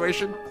type of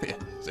situation?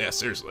 Yeah,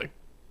 seriously.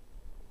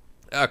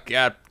 Oh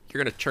god,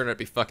 you're gonna turn out to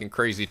be fucking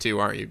crazy too,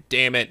 aren't you?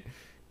 Damn it.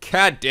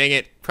 God dang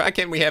it. Why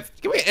can't we have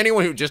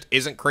anyone who just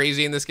isn't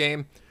crazy in this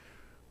game?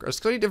 It's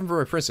clearly different from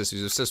a princess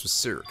who's obsessed with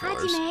serial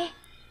killers. Hajime.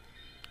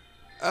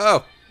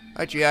 Oh,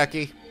 hi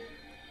Chiaki.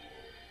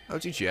 Oh,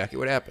 gee, Chiaki,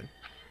 what happened?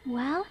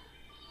 Well,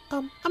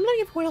 I'm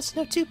letting everyone else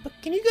know too, but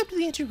can you go up to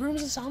the entry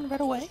rooms and sound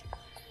right away?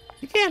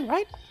 You can,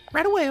 right?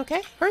 Right away,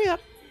 okay? Hurry up.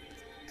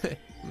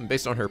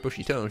 Based on her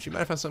pushy tone, she might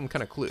have found some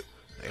kind of clue.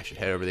 I should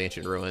head over to the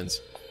ancient ruins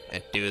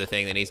and do the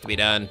thing that needs to be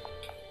done.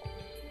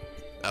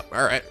 Oh,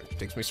 alright.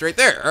 Takes me straight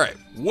there. Alright.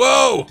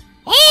 Whoa!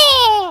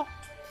 Oh!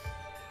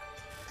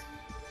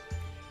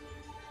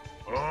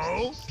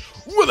 Oh?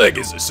 What the heck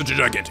is this? Such a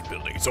gigantic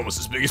building. It's almost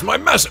as big as my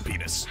massive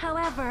penis.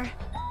 however,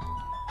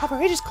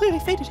 It is clearly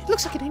faded. It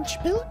looks like an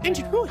ancient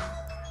ruin.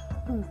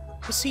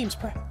 It seems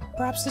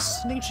perhaps this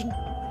is an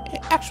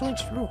actual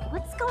ancient ruin.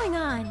 what's going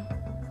on?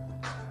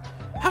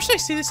 How should I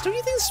say this? Don't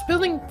you think this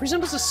building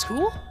resembles a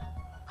school?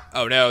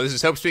 Oh no, this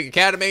is Hope Speak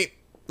Academy.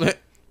 Where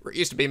it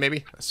used to be,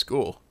 maybe. A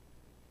school.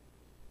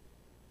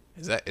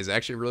 Is that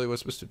actually really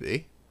what's supposed to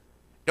be?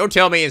 Don't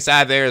tell me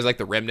inside there is like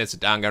the remnants of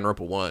Danganronpa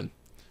 1.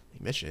 You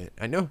mentioned it.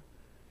 I know.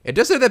 It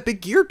does have that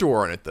big gear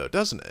door on it though,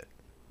 doesn't it?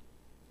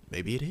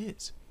 Maybe it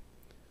is.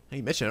 Now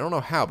you mentioned it. I don't know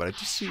how, but I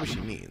just see what she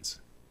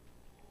means.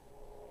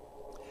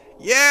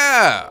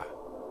 Yeah!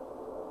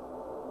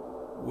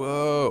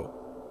 Whoa.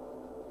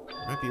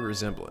 There might be a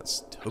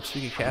resemblance to Hope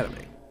Speak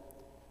Academy.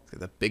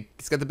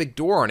 It's got the big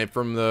door on it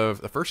from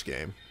the first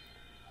game.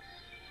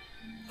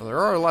 Well, there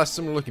are a lot of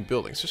similar looking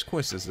buildings. Just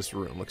coincidence this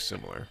room looks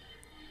similar.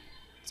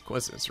 It's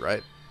coincidence,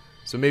 right?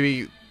 So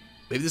maybe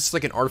this is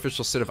like an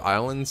artificial set of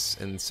islands,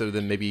 and so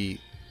then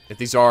maybe if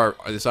these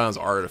islands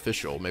are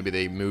artificial, maybe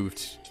they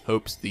moved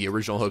the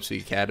original Hope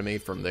Speak Academy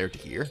from there to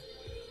here.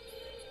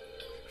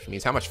 Which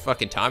means how much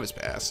fucking time has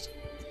passed.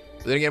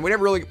 But then again, we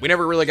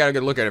never really got a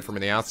good look at it from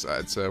the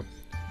outside, so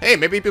hey,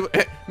 maybe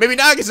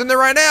Nagi's in there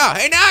right now.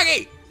 Hey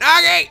Nagi!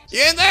 Nagi!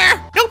 You in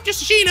there? Nope,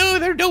 just a Shino.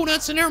 There are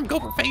donuts in there. I'm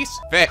gopher face.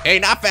 Hey,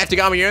 not Fat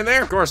Tagami, you in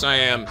there? Of course I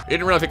am. You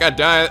didn't really think I'd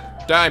die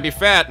and be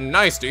fat and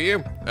nice, do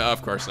you?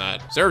 Of course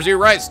not. Serves you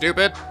right,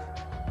 stupid.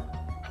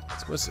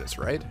 What's this,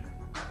 right?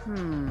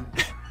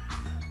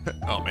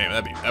 Oh man,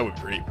 that would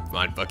be pretty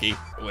fine, fucky.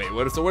 Wait,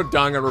 what if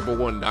Danganronpa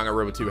 1 and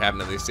Danganronpa 2 happen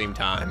at the same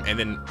time? And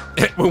then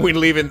when we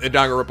leave in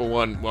Danganronpa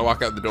 1, we'll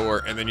walk out the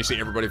door, and then you see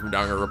everybody from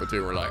Danganronpa 2,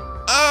 and we're like,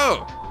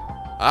 oh,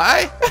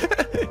 hi?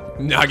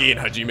 Nagi and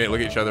Hajime look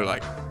at each other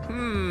like,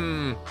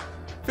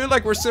 feel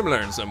like we're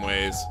similar in some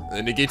ways.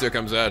 And then Nagito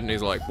comes out and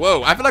he's like,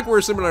 whoa, I feel like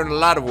we're similar in a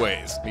lot of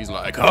ways. He's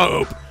like,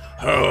 Hope,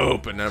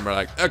 hope. And then we're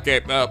like,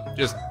 okay, well,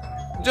 just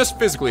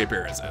physically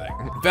appearance, I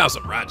think. Found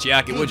something, right,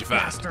 Chiaki? What'd you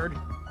find? Bastard.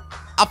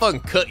 I'll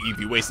fucking cut you if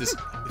you waste this.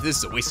 If this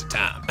is a waste of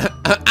time,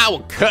 I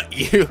will cut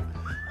you.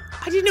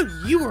 I didn't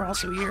know you were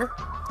also here.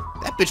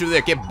 That bitch over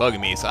there kept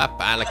bugging me, so I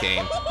finally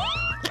came.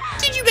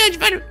 Did you manage to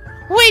find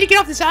a way to get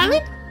off this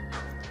island?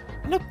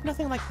 Nope,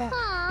 nothing like that.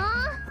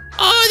 Aww.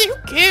 Oh, then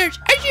who cares?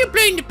 I should have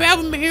played the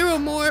battle with my hero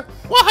more.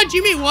 Wow,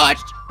 Jimmy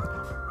watched.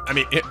 I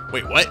mean,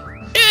 wait, what?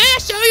 I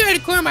saw you out of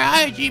the corner of my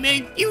eye,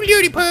 Jimmy. You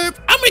dirty perv.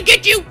 I'm gonna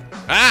get you.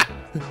 Ah!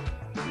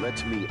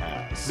 Let me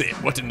ask. Then,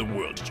 what in the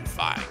world did you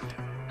find?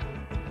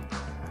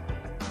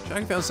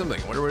 Chiaki found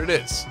something. I wonder what it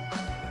is.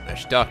 I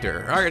should talk to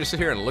her. I gotta sit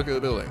here and look at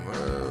the building.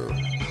 Whoa.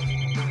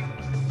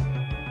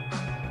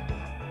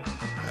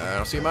 I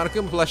don't see a Monica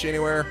plushie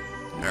anywhere.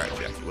 Alright,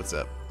 Chiaki, what's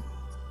up?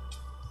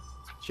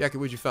 Chiaki,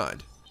 what'd you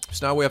find?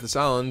 It's not way off this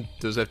island.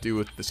 Does that have to do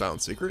with the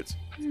silent secrets?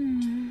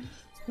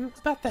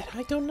 About that,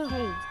 I don't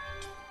know.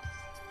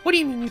 What do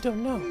you mean you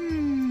don't know?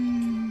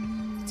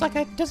 It's like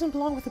it doesn't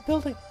belong with the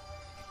building.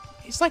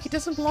 It's like it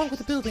doesn't belong with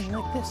the building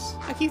like this.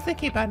 I keep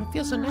thinking about it and it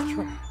feels so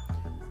natural.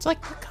 It's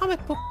like a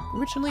comic book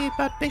originally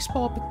about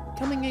baseball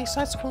becoming a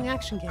side-scrolling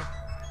action game.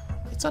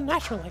 It's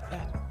unnatural like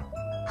that.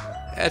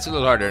 That's a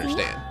little hard to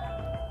understand.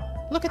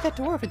 Look at that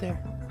door over there.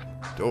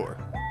 Door?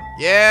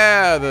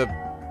 Yeah, the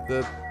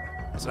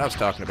that's what I was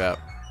talking about.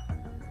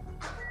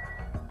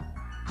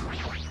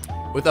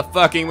 With a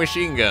fucking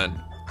machine gun.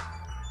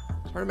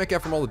 It's hard to make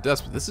out from all the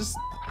dust, but this is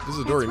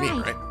the door you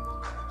mean, right?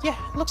 Yeah,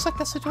 it looks like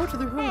that's the door to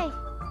the room.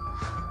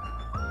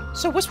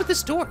 So what's with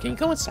this door? Can you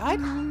go inside?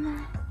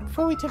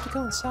 Before we attempt to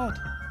go inside,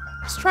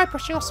 let's try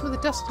brushing off some of the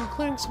dust and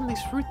clearing some of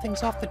these fruit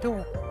things off the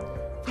door.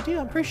 If you do,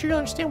 I'm pretty sure you'll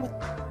understand what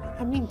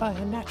I mean by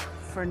unnatural.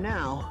 For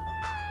now.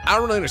 I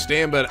don't really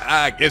understand, but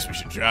I guess we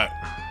should try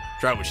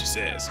what she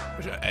says.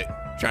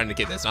 Trying to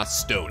get that's not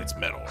stone, it's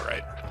metal,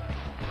 right?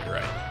 You're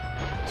right.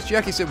 So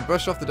Chiaki said we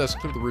brushed off the dust,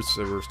 cleared the roots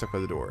that were stuck by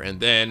the door, and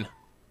then.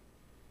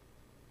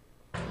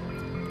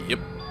 Yep.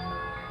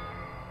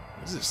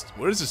 What is this?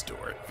 What is this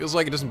door? It feels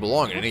like it doesn't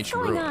belong in an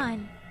ancient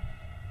ruin.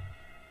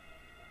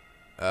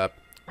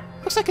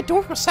 Looks like a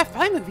door from a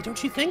sci-fi movie,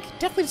 don't you think?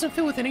 Definitely doesn't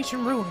fit with an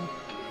ancient ruin.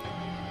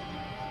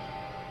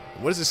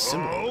 What is this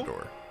symbol on the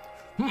door?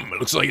 It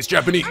looks like it's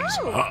Japanese.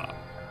 Aha.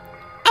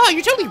 Oh,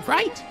 you're totally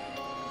right.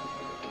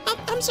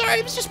 I'm sorry,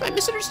 it was just my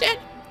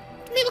misunderstanding.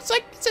 To me, it looks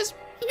like it says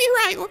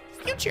Mirai or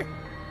future.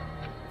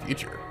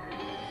 Future?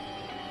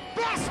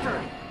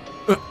 Bastard!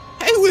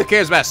 Hey, who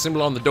cares about a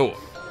symbol on the door?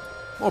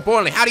 More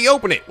importantly, how do you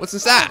open it? What's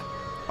inside?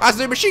 Why is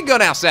there a machine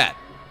gun outside?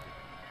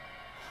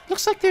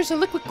 Looks like there's a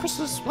liquid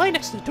crystal display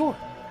next to the door.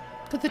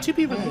 Could the two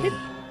be related?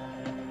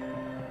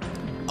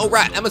 Oh,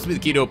 right, that must be the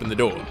key to open the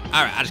door.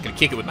 Alright, I'm just gonna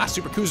kick it with my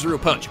Super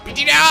Kuzuru punch.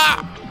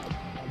 Pidgeotto!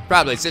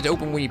 Probably said to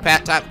open when you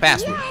type the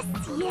password.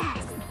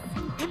 Yes.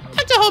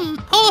 That's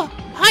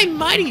high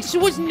mighty, so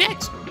what's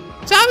next?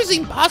 It's obviously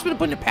impossible to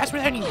put in a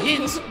password without any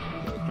hints.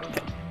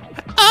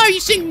 Oh, you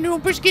saying no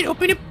person can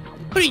open it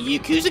but a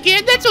Yakuza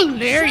can? That's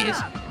hilarious.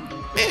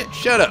 Man,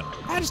 shut up.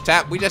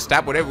 We just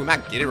tap whatever, we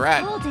might get it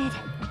right. Hold it.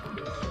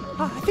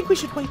 I think we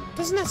should wait.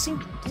 Doesn't that seem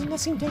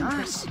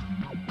dangerous?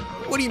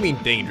 What do you mean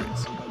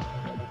dangerous?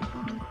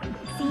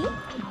 See?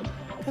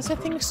 Because that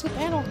thing next to the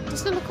panel,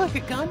 doesn't it look like a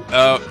gun?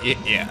 Oh,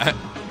 yeah.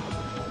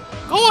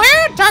 Go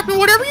ahead, type in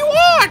whatever you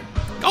want!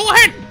 Go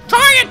ahead,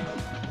 try it!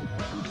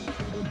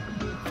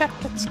 In fact,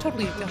 that's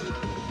totally a gun.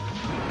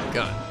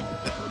 Gun.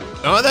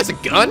 Oh, that's a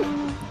gun?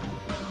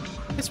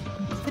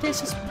 If it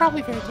is, it's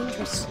probably very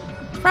dangerous.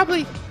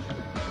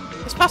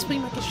 It's possible you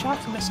might get shot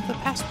if you mess up the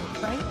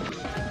password, right?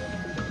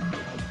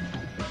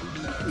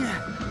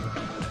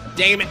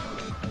 Damn it.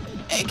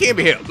 It can't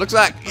be helped. Looks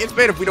like it's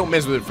better if we don't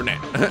mess with it for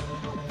now.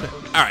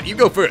 Alright, you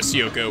go first,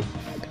 Kyoko.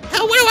 Why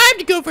do I have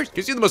to go first?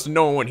 Because you're the most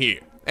annoying one here.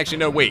 Actually,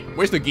 no, wait.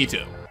 Where's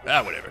Nagito?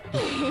 Whatever.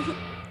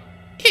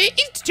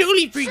 It's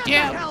totally freaked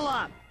out. Hell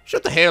up!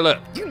 Shut the hell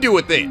up. You do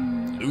it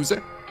then,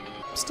 loser.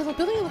 Still, a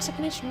building that looks like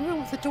an ancient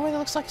ruin with a door that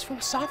looks like it's from a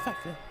sci-fi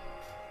film.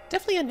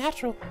 Definitely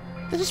unnatural.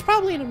 This is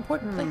probably an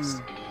important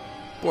place.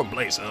 Important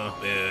place, huh?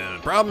 The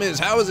problem is,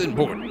 how is it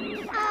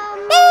important?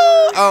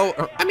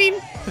 I mean,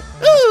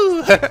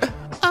 ooh,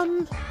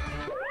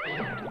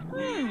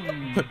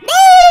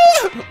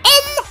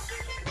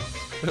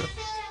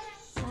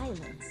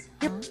 Silence.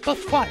 You're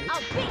both quiet.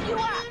 I'll pick you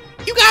up.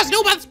 You guys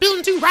know about this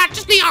building too, right?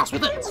 Just be honest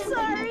with us.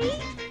 Sorry.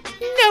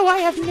 No, I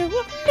have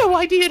no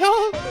idea at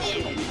all.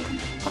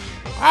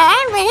 I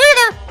don't know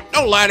either.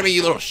 Don't lie to me,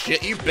 you little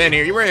shit. You've been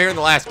here. You were here in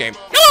the last game.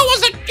 No, I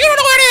wasn't. You don't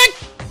know anything.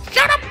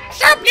 Shut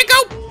up,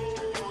 Nico.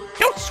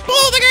 Don't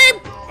spoil the game.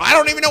 I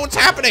don't even know what's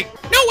happening.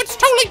 No, it's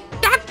totally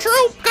not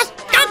true. Because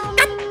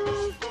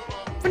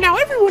for now,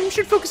 everyone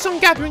should focus on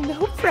gathering the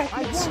hope I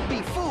fragments. won't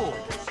be fooled.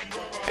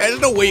 Hey, there's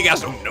no way you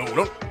guys don't know.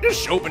 Don't just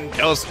show up and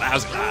tell us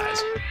lousy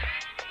lies. You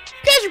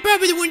guys are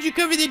probably the ones who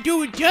covered the door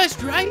with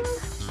dust, right?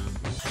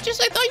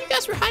 I thought you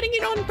guys were hiding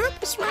it on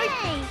purpose, right?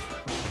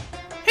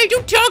 Hey,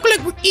 don't talk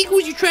like we're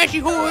equals, you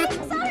trashy whore.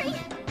 I'm sorry.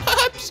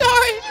 I'm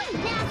sorry. You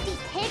nasty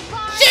pig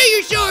boy. Say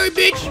you're sorry,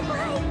 bitch.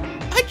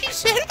 I just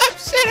said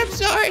I'm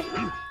sorry.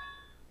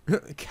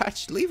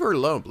 Gosh, leave her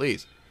alone,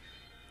 please.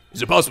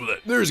 Is it possible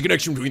that there is a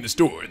connection between the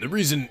store and the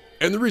reason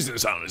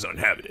this island is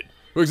uninhabited?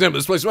 For example,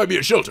 this place might be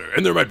a shelter,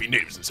 and there might be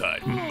natives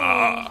inside.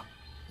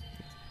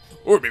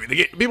 Or maybe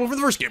the people from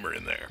the first game are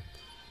in there.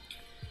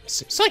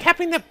 It's like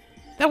happening that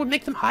would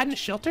make them hide in a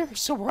shelter,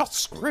 so we're all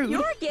screwed.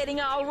 You're getting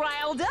all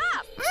riled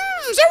up.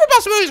 Several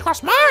possibilities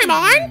cross my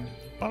mind,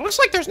 but it looks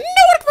like there's no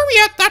one for me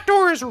yet. That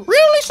door is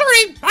really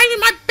sturdy. Not even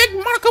my big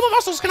Monokuma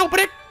muscles can open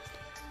it.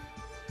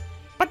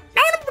 But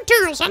not in a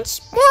material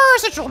sense, more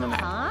essential than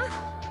that. Huh?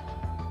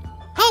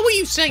 How were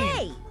you saying?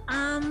 Hey,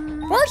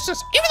 For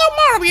instance, even though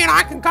Marubi and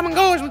I can come and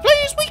go as we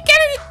please, we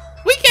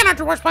can't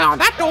enter what's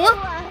behind that door.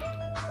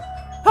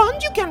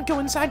 And you can't go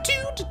inside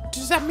too.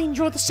 Does that mean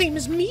you're the same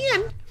as me?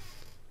 And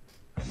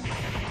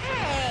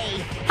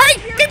hey. hey,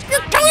 keep your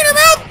tongue in your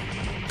mouth!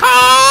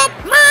 Help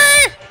me!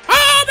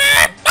 Help me!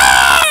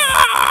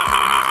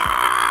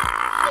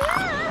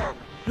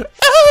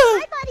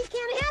 My body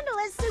can't handle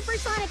a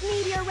supersonic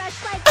meteor rush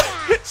like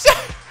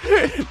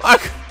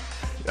that.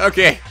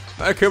 Okay,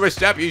 Kuma,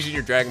 stop using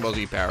your Dragon Ball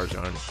Z powers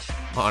on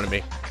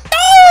me.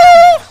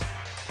 Oh!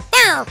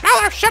 There! Now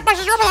that I've shut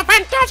myself over the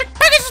fantastic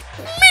Pegasus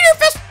Meteor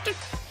Fist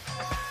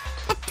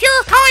of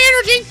pure Kai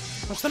energy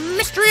was the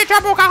mystery of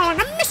Turbo Colin,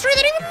 a mystery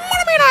that even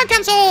Marubi and I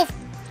can solve.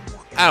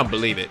 I don't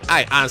believe it.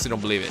 I honestly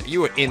don't believe it.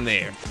 You were in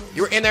there.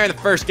 You were in there in the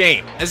first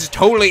game. This is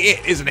totally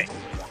it, isn't it?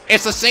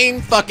 It's the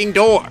same fucking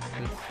door.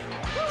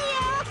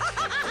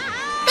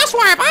 That's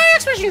why I have high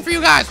expectations for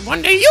you guys.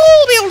 One day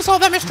you'll be able to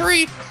solve that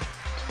mystery.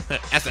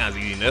 That sounds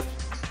easy enough.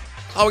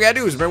 All we gotta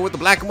do is remember what the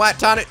black and white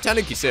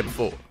Tanuki said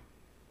before.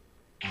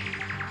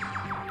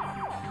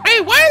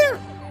 Hey, why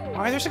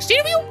are there 16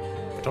 of you?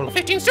 A total of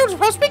 15 students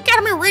supposed to be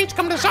academy range to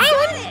come to this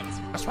island.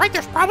 That's right,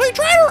 there's probably a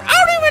traitor. I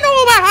don't even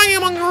know about hiding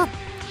among the group.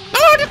 No,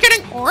 just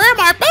kidding. Or am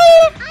I?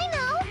 Boom! I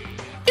know.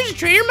 There's a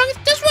traitor among us.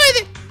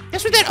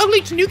 That's what that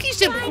ugly Tanuki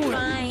said before.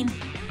 Fine.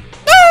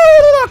 No,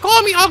 don't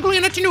call me ugly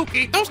and a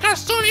Tanuki. Those kind of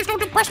silly names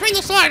don't impress me in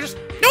the slightest.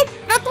 Nope,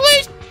 not the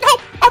least.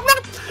 Nope, I'm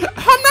not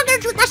gonna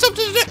drink myself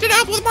to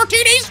death with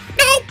martinis.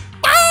 Nope.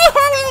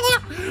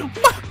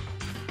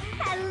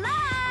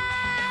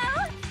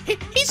 Hello.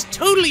 He's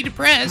totally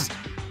depressed.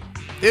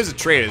 There's a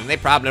traitor, and they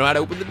probably know how to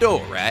open the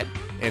door, right?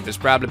 And there's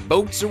probably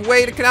boats or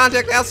way to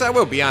contact the outside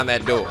world beyond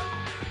that door.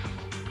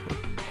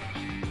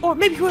 Or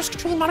maybe whoever's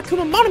controlling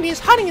Monokuma Monami is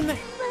hiding in there.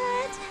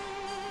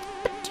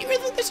 But But do you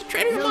really think there's a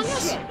traitor among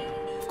us?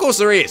 Of course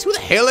there is. Who the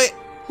hell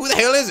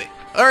is it?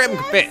 Hurry up and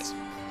confess.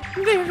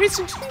 There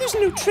isn't. There's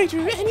no traitor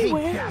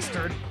anywhere.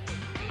 Bastard.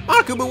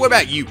 Monokuma, what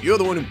about you? You're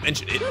the one who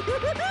mentioned it.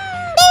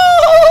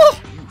 Oh!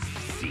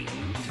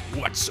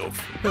 What's so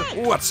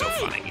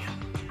funny?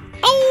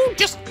 Oh, have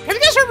you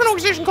guys heard of an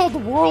organization called the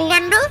World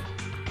Ender?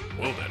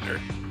 Well,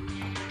 Ender.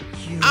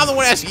 I'm the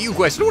one asking you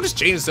questions. Don't just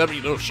change the subject,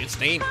 you little shit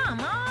stain. Come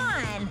on.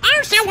 I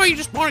understand why you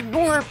just want to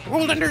ignore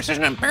World Ender. It's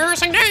an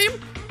embarrassing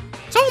name.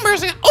 So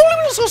embarrassing that only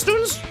middle school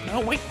students,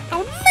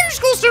 elementary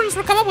school students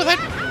would come up with it.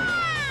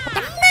 But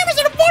the name is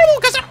unavoidable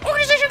because that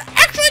organization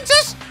actually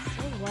exists.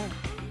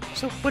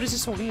 So what is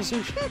this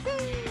organization?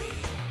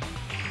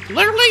 It's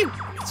literally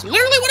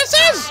what it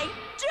says.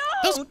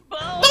 I don't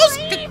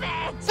believe it.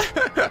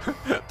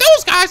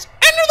 Those guys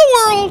entered the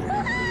world.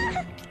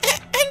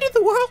 Entered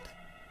the world.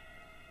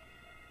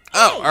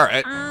 Oh, all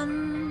right.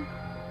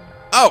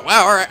 Oh,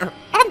 wow, all right.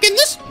 I'm getting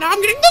this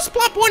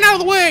plot point out of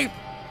the way.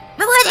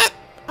 Remember that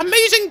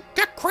amazing,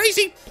 that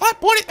crazy plot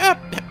point at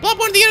the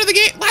end of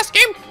the last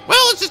game?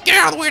 Well, let's just get it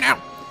out of the way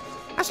now.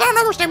 That's not an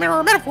overstatement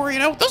or a metaphor, you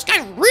know. Those guys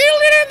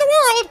really did end the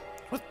world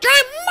with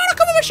giant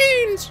Monokuma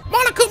machines.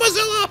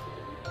 Monokumazilla.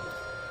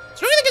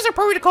 So you think it's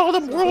appropriate to call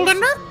them World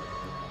Ender?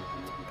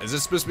 Is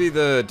this supposed to be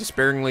the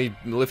despairingly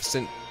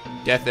maleficent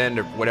death end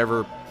or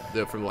whatever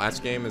from the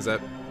last game? Is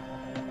that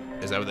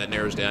what that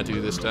narrows down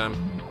to this time?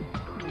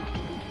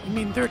 You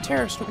mean they're a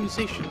terrorist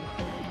organization?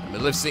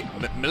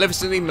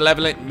 Maleficently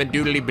malevolent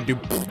medoodly badoo.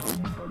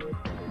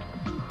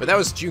 But that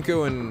was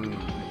Junko and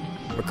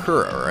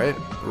Makuro, right?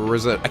 Or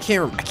was that? I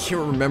can't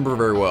remember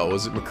very well.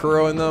 Was it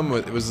Makuro in them?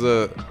 It was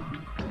the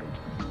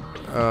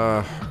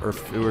or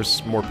if it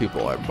was more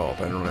people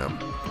involved. I don't know.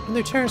 And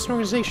they're a terrorist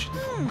organization.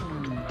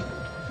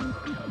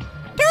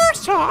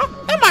 Terrorists, huh?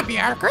 That might be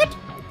accurate.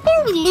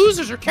 Only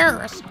losers are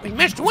terrorists. If they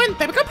manage to win,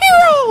 they become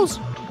heroes.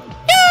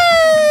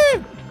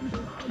 Yay!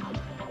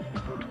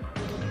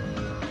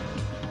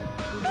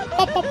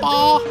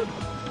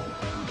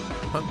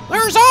 There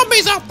are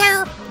zombies out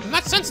there. In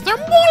that sense, they're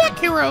more like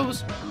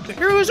heroes. The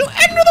heroes who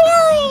enter the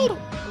world.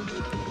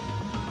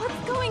 what's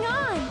going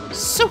on?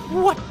 So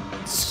what?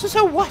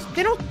 So what?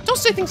 They don't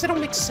say things that don't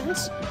make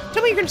sense.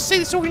 Tell me you're gonna say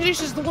this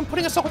organization is the one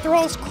putting us all through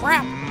all this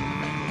crap.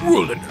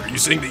 Well, Ender, are you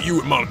saying that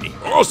you and Monami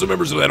are also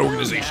members of that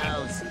organization?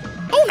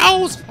 Who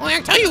knows? All I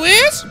can tell you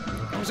is,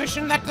 the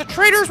organization that the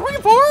traitor's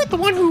working for, the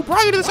one who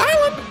brought you to this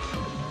island,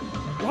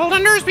 World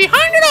Ender is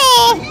behind it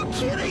all.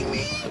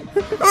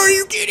 Are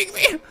you kidding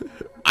me?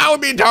 I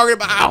would be targeted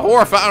by a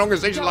horrifying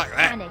organization like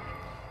that. Panic.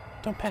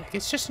 Don't panic.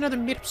 It's just another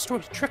made-up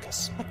story to trick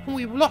us, like when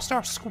we lost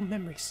our school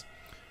memories.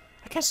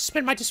 I can't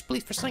suspend my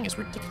disbelief for something as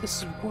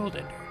ridiculous as World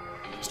Ender.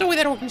 It's no way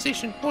that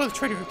organization or the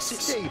traitor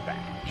exists. Stay back.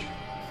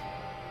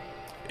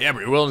 Yeah, but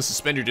you're willing to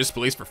suspend your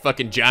disbelief for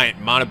fucking giant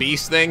mono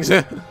beast things?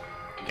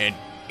 And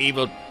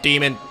evil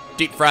demon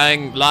deep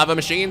frying lava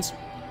machines?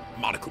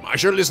 Monokuma, I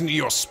sure listen to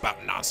your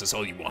spouting nonsense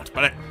all you want,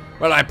 but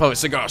I puff a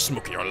cigar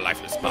smoking your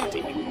lifeless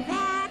body.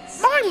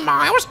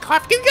 My, I was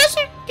cuffed. Keep you guys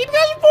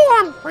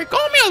informed. Are you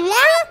calling me a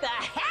liar? The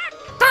heck?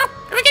 Stop.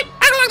 If you keep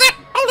acting like that,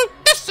 I'll do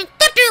this and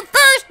that to your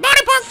various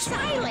body parts.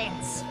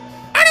 Silence.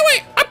 Anyway,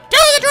 I'm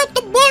telling the truth.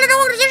 The world and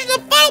organization is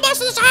the final boss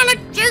of this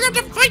island. So you're going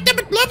to have to fight them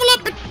and level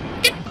up and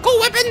get cool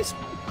weapons.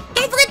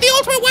 Don't forget the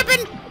ultimate weapon.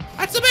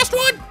 That's the best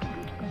one.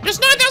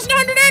 Just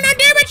 9,199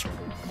 damage.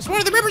 It's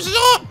one of the rivers is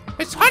all.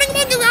 It's hunting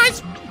among you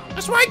guys.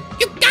 That's right.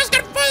 You guys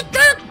gotta find the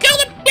traitor. Kill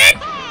them dead.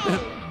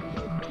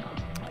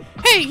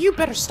 Hey, you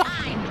better stop.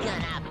 I'm gonna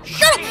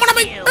Shut up, one of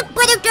my big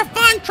brother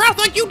define truth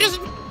like you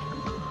doesn't.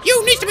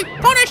 You needs to be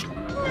punished.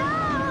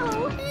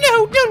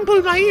 No, don't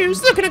pull my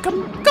ears. They're gonna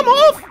come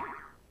off.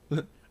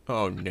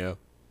 Oh no.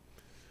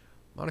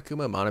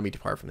 Monokuma and Monomi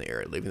depart from the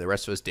area, leaving the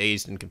rest of us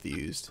dazed and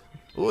confused.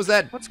 What was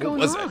that? What's What going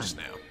was on? that just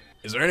now?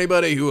 Is there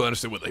anybody who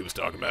understood what he was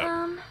talking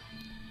about?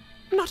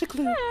 Not a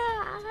clue.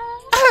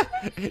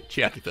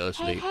 Jackie fell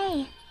asleep.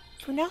 Hey,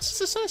 For now, since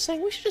the sun is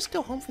setting, we should just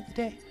go home for the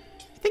day.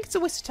 I think it's a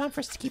waste of time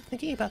for us to keep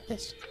thinking about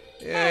this.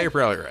 Yeah, you're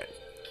probably right.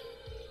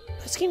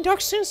 It's getting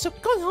dark soon, so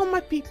going home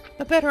might be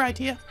a better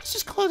idea. Let's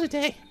just call it a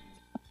day.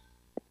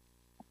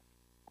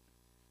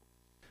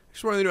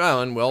 Exploring the new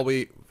island, well,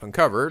 we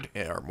uncovered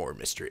are more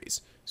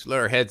mysteries. So let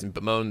our heads and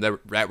bemoan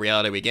that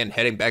reality we again,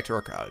 heading back to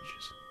our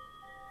cottages.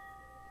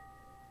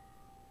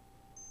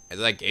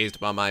 As I gazed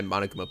upon my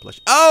Monokuma plush.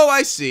 Oh,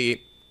 I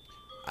see.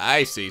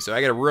 I see. So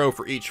I got a row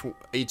for each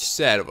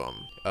set of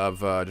them, of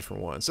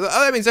different ones. So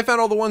that means I found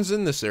all the ones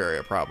in this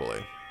area, probably.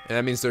 And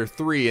that means there are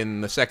 3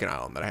 in the second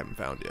island that I haven't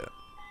found yet.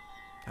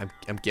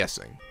 I'm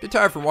guessing. Bit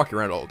tired from walking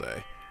around all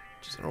day.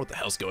 Just don't know what the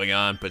hell's going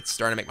on, but it's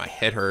starting to make my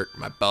head hurt,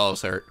 my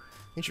balls hurt.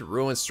 Ancient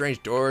ruins,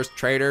 strange doors,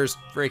 traitors,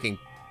 freaking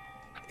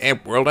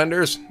world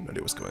enders. No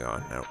idea what's going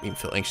on. I don't even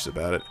feel anxious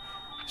about it.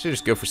 I should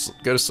just go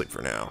to sleep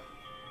for now.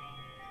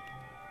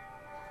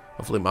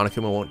 Hopefully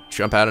Monokuma won't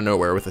jump out of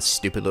nowhere with a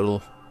stupid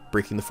little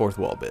breaking the fourth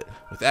wall bit.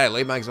 With that, I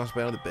laid my exhausted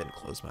body on the bed and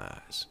closed my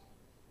eyes.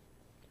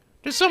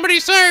 Did somebody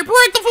say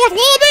break the fourth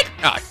wall a bit?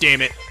 Ah,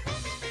 damn it.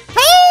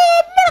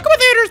 Monokuma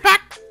Theater's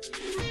back.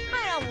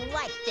 I don't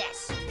like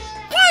this.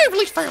 My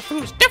least favorite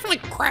food is definitely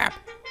crab.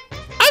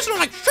 I also don't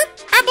like shrimp,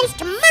 apples,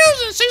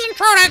 tomatoes, and seasoned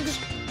trout eggs.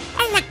 I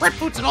don't like red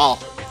foods at all.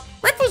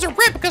 Red foods are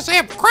red because they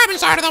have crab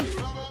inside of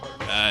them.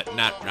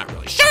 Not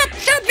really. Shut up,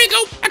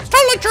 Nico. That's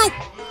totally true.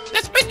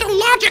 That's based on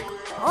logic,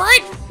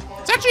 alright?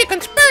 It's actually a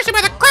conspiracy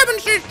by the crab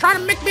industry trying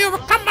to make me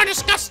overcome my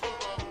disgust.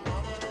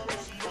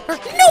 There's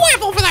no way I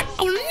fall for that.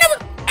 I will never,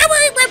 ever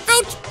eat red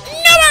foods.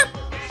 Never!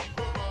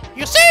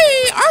 You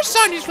see, our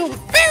society is filled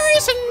with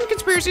fairies and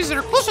conspiracies that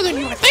are closer than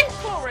you would think.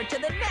 Forward to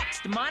the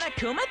next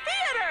Monokuma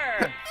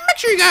Theater. Make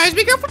sure you guys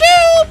be careful too.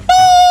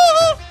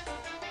 Oh.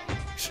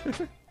 See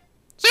you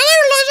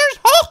later, losers.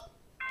 Oh.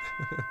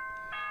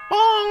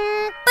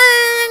 Bong,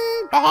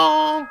 bing,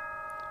 bong.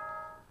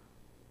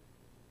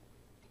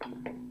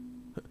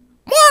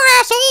 More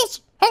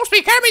assholes! Host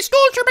Academy School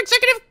Troop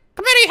Executive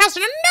Committee has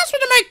an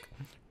announcement to make.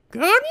 Good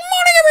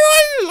morning,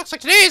 everyone! Looks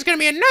like today is going to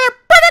be another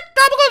perfect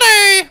tropical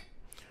day.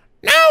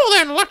 Now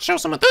then, let's show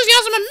some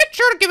enthusiasm and make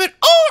sure to give it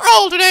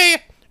all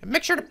today. And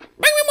make sure to bring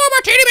me more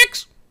martini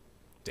mix.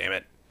 Damn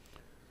it.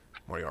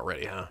 Morning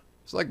already, huh?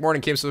 It's like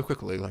morning came so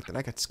quickly, like the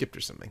night got skipped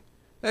or something.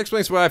 That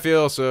explains why I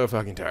feel so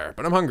fucking tired,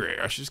 but I'm hungry.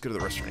 I should just go to the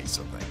restaurant and eat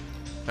something.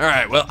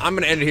 Alright, well, I'm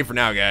gonna end it here for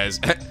now, guys.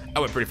 I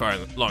went pretty far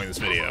along in this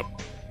video.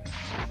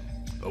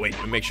 Oh, wait,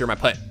 let me make sure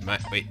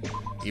wait,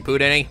 you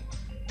pooed any?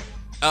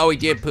 Oh, he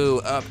did poo.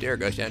 Up there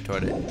goes down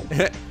toward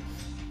it.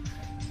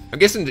 I'm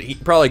guessing he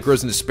probably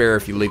grows in despair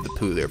if you leave the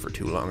poo there for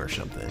too long or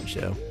something,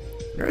 so.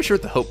 I'm not really sure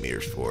what the hope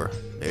meter's for.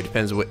 Maybe it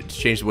depends on what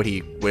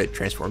it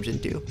transforms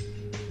into.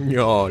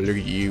 Oh, look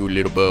at you,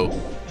 little bow.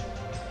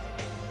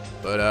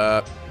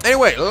 But,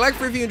 anyway,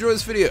 like if you enjoyed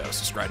this video.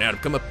 Subscribe now to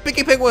become a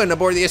picky penguin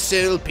aboard the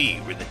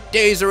SLP, where the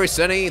days are always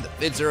sunny, the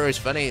vids are always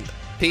funny, and the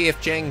PF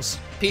Changs.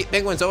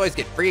 Penguins always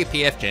get free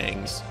PF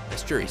Changs.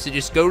 That's true. So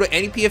just go to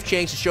any PF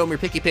Changs and show them your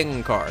Picky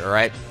Penguin card,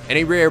 alright?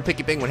 Any rare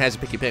Picky Penguin has a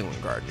Picky Penguin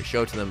card. Just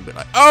show it to them and be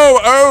like,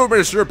 oh,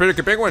 Mr.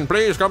 Picky Penguin,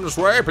 please come this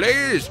way,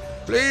 please.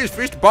 Please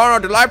feast upon our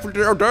delightful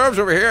hors d'oeuvres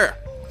over here.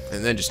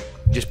 And then just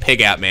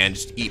pig out, man.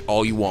 Just eat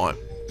all you want.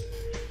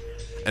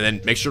 And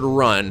then make sure to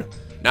run.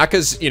 Not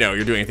because,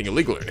 you're doing anything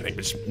illegal or anything,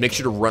 but just make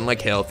sure to run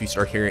like hell if you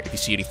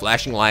see any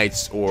flashing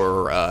lights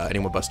or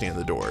anyone busting in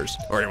the doors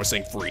or anyone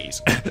saying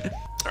freeze.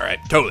 All right,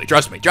 totally,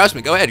 trust me, go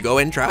ahead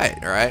and try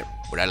it, all right?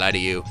 Would I lie to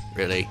you,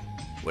 really?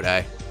 Would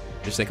I?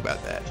 Just think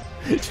about that.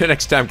 Till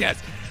next time,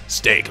 guys,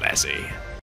 stay classy.